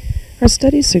 Our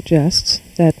study suggests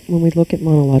that when we look at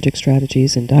monologic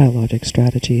strategies and dialogic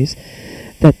strategies,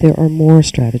 that there are more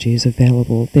strategies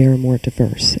available. They are more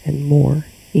diverse and more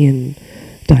in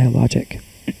dialogic.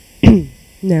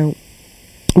 Now,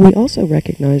 we also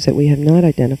recognize that we have not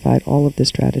identified all of the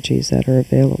strategies that are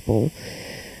available.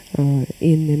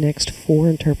 In the next 4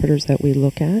 interpreters that we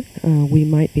look at, we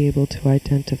might be able to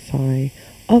identify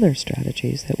other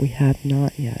strategies that we have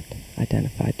not yet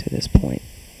identified to this point.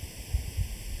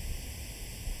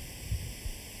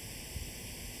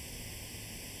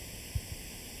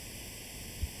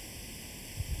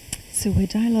 So where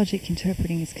dialogic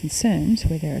interpreting is concerned,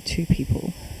 where there are two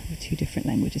people with two different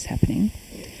languages happening,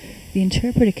 the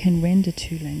interpreter can render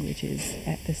two languages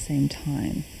at the same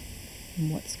time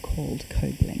in what's called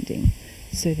co-blending.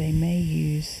 So they may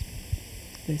use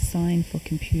the sign for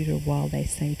computer while they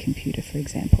say computer, for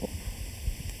example.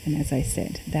 And as I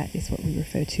said, that is what we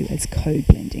refer to as code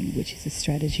blending, which is a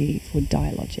strategy for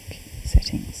dialogic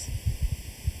settings.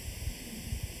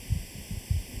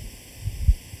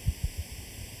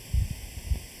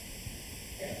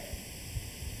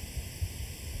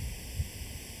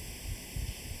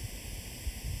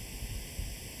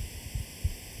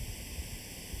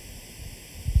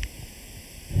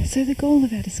 So the goal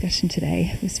of our discussion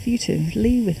today was for you to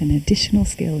leave with an additional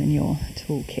skill in your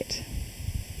toolkit.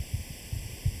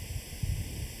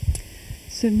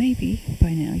 So maybe by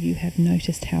now you have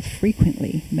noticed how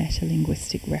frequently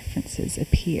metalinguistic references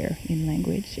appear in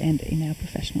language and in our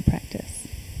professional practice.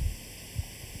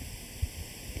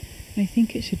 And I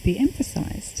think it should be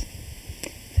emphasized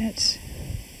that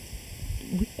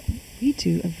we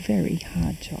do a very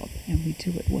hard job, and we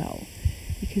do it well,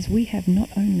 because we have not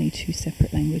only two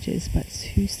separate languages, but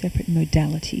two separate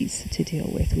modalities to deal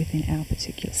with within our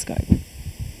particular scope. I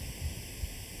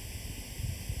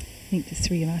think the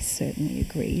three of us certainly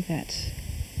agree that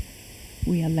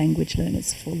we are language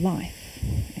learners for life,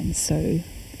 and so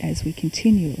as we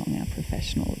continue along our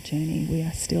professional journey, we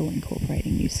are still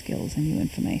incorporating new skills and new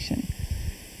information.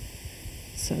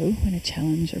 So when a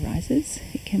challenge arises,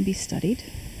 it can be studied,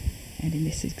 and in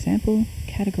this example,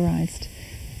 categorized,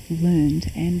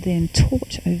 learned, and then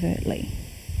taught overtly.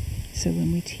 So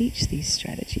when we teach these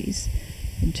strategies,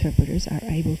 interpreters are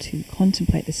able to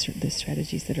contemplate the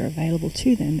strategies that are available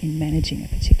to them in managing a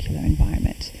particular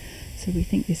environment. So we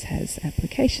think this has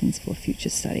applications for future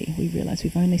study. We realise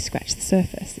we've only scratched the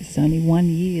surface. This is only 1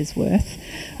 year's worth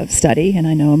of study, and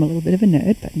I know I'm a little bit of a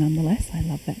nerd, but nonetheless, I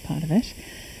love that part of it.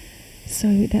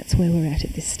 So that's where we're at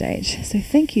this stage. So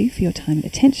thank you for your time and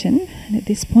attention. And at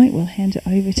this point, we'll hand it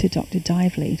over to Dr.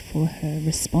 Dively for her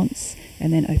response,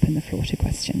 and then open the floor to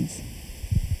questions.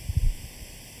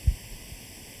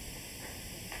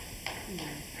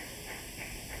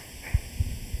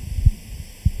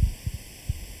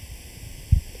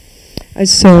 I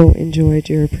so enjoyed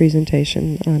your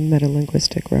presentation on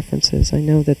metalinguistic references. I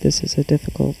know that this is a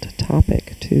difficult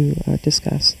topic to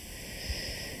discuss.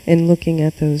 And looking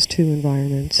at those two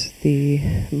environments, the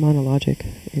monologic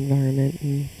environment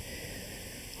and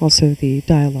also the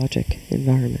dialogic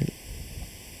environment,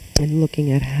 and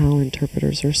looking at how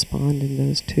interpreters respond in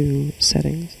those two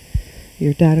settings,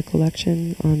 your data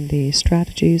collection on the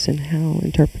strategies and how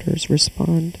interpreters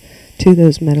respond to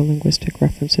those metalinguistic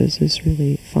references is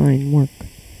really fine work.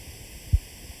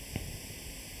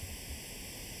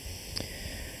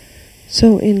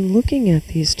 So in looking at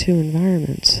these two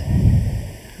environments,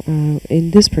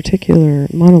 in this particular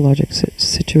monologic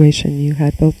situation, you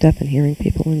had both deaf and hearing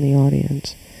people in the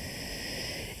audience.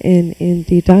 And in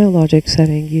the dialogic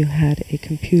setting, you had a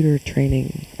computer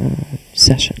training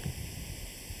session.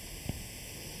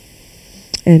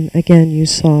 And again, you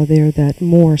saw there that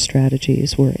more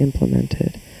strategies were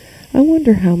implemented. I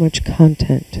wonder how much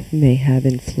content may have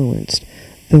influenced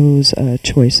those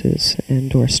choices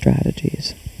and or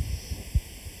strategies,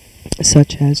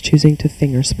 such as choosing to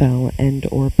fingerspell and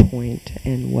or point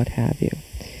and what have you.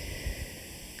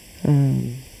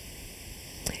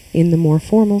 In the more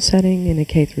formal setting, in a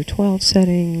K through 12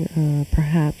 setting,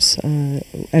 perhaps,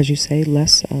 as you say,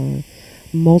 less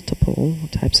multiple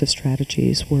types of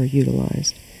strategies were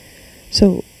utilized.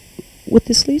 So what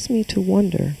this leads me to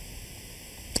wonder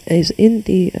is in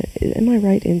the, am I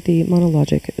right, in the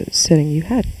monologic setting you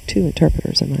had two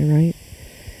interpreters, am I right?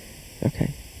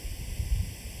 Okay.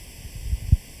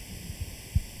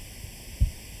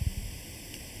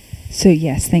 So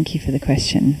yes, thank you for the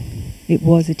question. It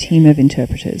was a team of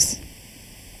interpreters.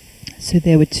 So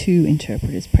there were two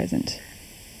interpreters present,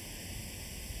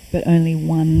 but only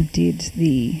one did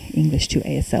the English to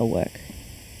ASL work.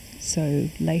 So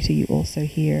later you also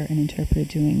hear an interpreter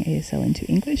doing ASL into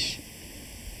English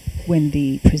when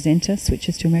the presenter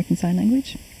switches to American Sign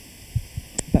Language.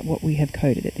 But what we have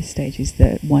coded at this stage is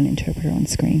the one interpreter on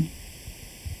screen.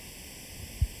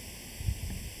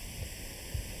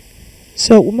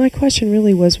 So my question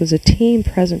really was a team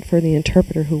present for the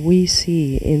interpreter who we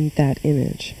see in that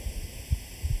image?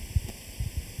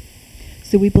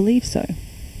 So we believe so.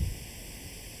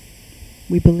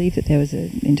 We believe that there was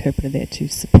an interpreter there to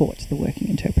support the working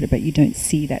interpreter, but you don't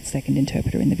see that second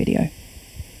interpreter in the video.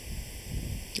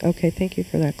 Okay, thank you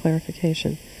for that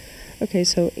clarification. Okay,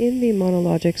 so in the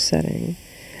monologic setting,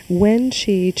 when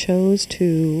she chose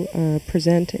to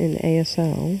present in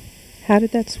ASL, How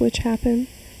did that switch happen?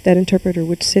 That interpreter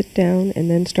would sit down and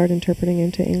then start interpreting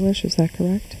into English, is that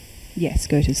correct? Yes,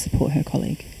 go to support her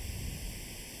colleague.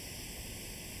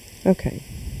 Okay.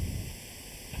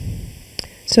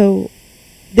 So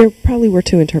there probably were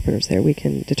 2 interpreters there. We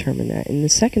can determine that. In the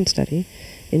second study,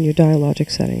 in your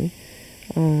dialogic setting,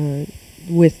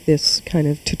 with this kind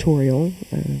of tutorial,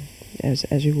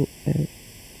 as you,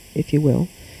 if you will,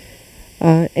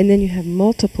 and then you have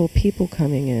multiple people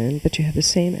coming in, but you have the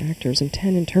same actors and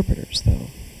 10 interpreters, though.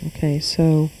 Okay,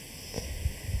 so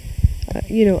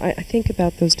I think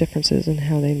about those differences and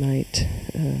how they might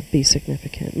be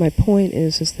significant. My point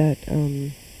is that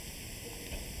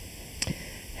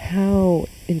how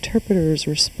interpreters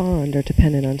respond are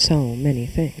dependent on so many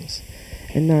things,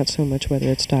 and not so much whether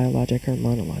it's dialogic or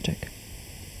monologic.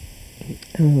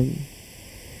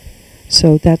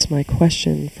 So that's my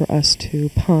question for us to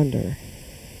ponder.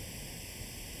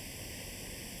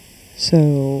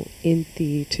 So in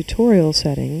the tutorial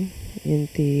setting, in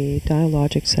the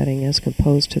dialogic setting as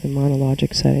opposed to the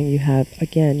monologic setting, you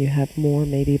have more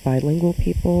maybe bilingual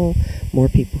people, more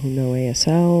people who know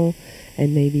ASL,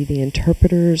 and maybe the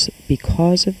interpreters,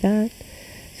 because of that,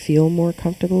 feel more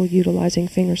comfortable utilizing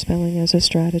fingerspelling as a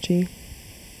strategy,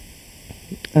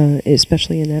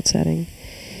 especially in that setting.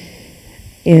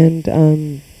 And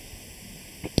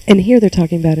here they're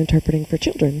talking about interpreting for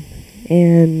children,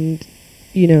 and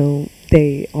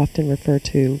they often refer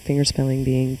to fingerspelling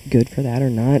being good for that or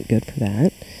not good for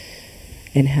that,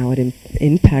 and how it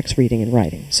impacts reading and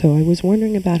writing. So I was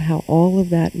wondering about how all of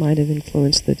that might have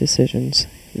influenced the decisions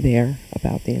there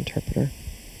about the interpreter.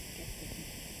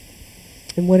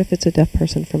 And what if it's a deaf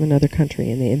person from another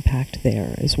country and the impact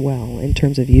there as well in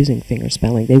terms of using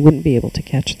fingerspelling? They wouldn't be able to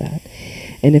catch that.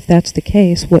 And if that's the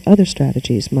case, what other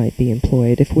strategies might be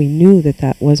employed if we knew that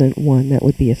that wasn't one that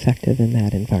would be effective in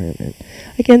that environment?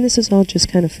 Again, this is all just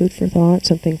kind of food for thought,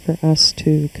 something for us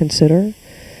to consider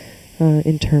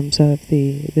in terms of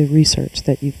the research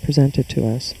that you've presented to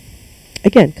us.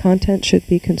 Again, content should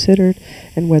be considered,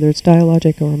 and whether it's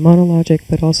dialogic or monologic,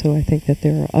 but also I think that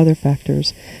there are other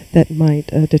factors that might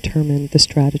determine the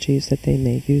strategies that they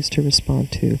may use to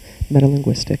respond to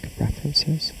metalinguistic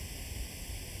references.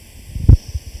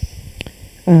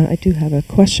 I do have a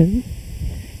question.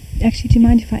 Actually, do you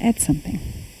mind if I add something?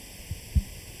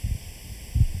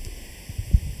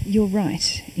 You're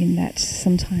right in that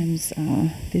sometimes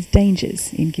there's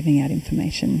dangers in giving out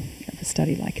information of a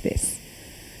study like this,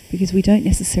 because we don't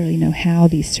necessarily know how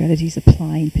these strategies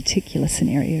apply in particular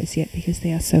scenarios yet, because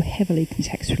they are so heavily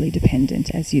contextually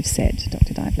dependent, as you've said,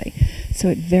 Dr. Dively. So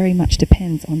it very much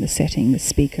depends on the setting, the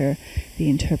speaker, the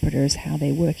interpreters, how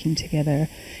they're working together.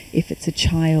 If it's a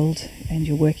child and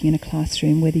you're working in a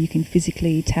classroom, whether you can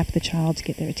physically tap the child to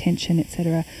get their attention,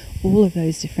 etc. All of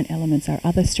those different elements are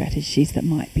other strategies that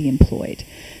might be employed.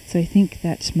 So I think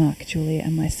that Mark, Julia,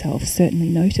 and myself certainly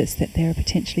noticed that there are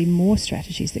potentially more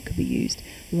strategies that could be used,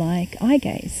 like eye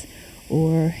gaze,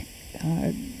 or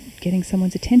getting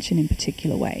someone's attention in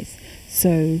particular ways.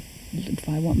 So if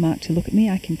I want Mark to look at me,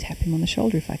 I can tap him on the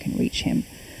shoulder if I can reach him.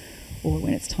 Or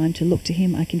when it's time to look to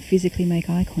him, I can physically make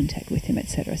eye contact with him,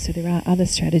 etc. So there are other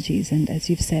strategies, and as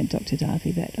you've said, Dr.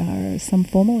 Darby, that are some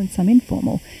formal and some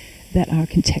informal, that are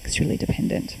contextually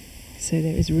dependent. So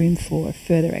there is room for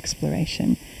further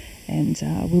exploration, and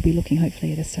we'll be looking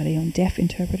hopefully at a study on deaf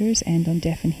interpreters and on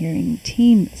deaf and hearing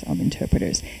teams of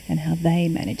interpreters and how they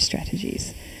manage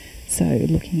strategies. So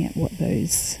looking at what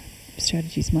those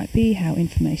strategies might be, how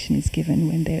information is given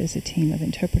when there is a team of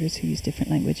interpreters who use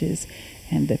different languages,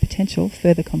 and the potential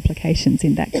further complications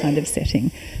in that kind of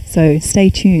setting. So stay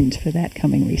tuned for that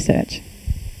coming research.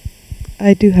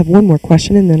 I do have one more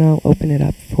question, and then I'll open it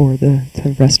up for the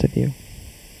rest of you.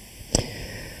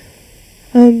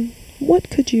 What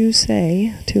could you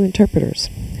say to interpreters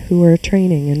who are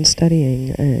training and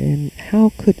studying, and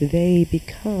how could they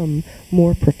become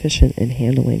more proficient in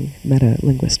handling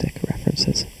metalinguistic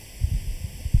references?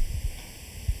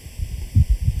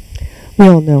 We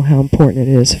all know how important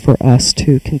it is for us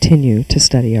to continue to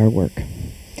study our work.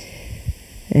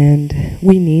 And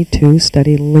we need to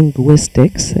study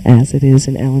linguistics, as it is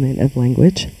an element of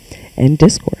language, and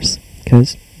discourse,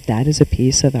 because that is a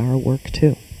piece of our work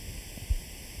too.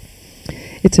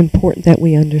 It's important that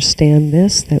we understand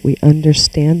this, that we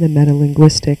understand the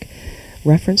metalinguistic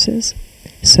references,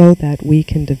 so that we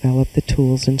can develop the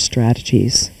tools and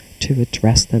strategies to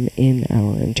address them in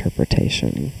our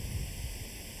interpretation.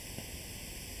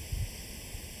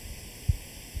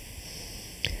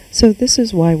 So this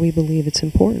is why we believe it's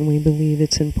important. We believe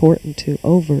it's important to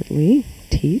overtly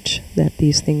teach that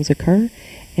these things occur,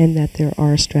 and that there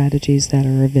are strategies that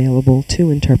are available to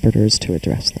interpreters to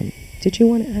address them. Did you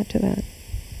want to add to that?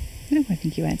 No, I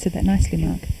think you answered that nicely,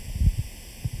 Mark.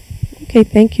 Okay,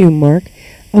 thank you, Mark.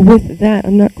 With that,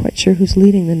 I'm not quite sure who's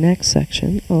leading the next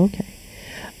section. Oh, okay.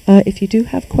 If you do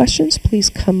have questions, please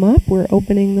come up. We're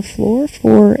opening the floor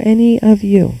for any of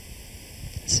you.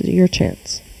 This is your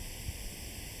chance.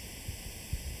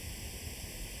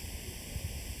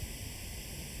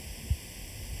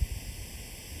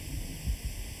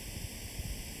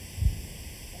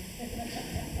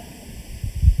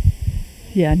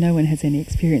 Yeah, no one has any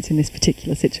experience in this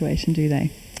particular situation, do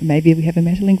they? Maybe we have a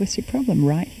metalinguistic problem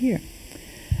right here.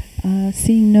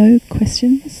 Seeing no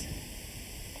questions?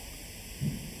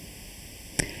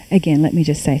 Again, let me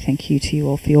just say thank you to you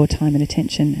all for your time and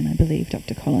attention, and I believe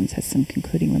Dr. Collins has some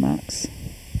concluding remarks.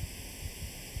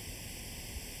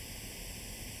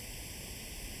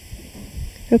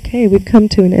 Okay, we've come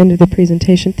to an end of the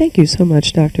presentation. Thank you so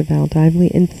much, Dr. Val Dively,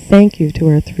 and thank you to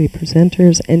our three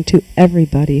presenters and to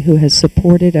everybody who has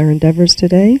supported our endeavors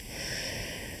today.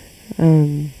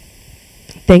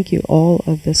 Thank you all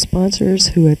of the sponsors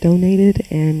who have donated,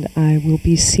 and I will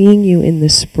be seeing you in the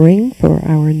spring for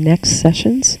our next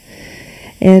sessions.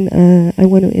 And I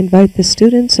want to invite the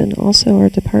students and also our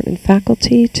department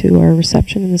faculty to our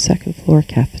reception in the second floor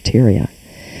cafeteria.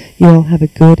 You all have a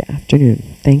good afternoon.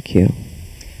 Thank you.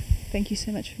 Thank you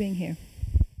so much for being here.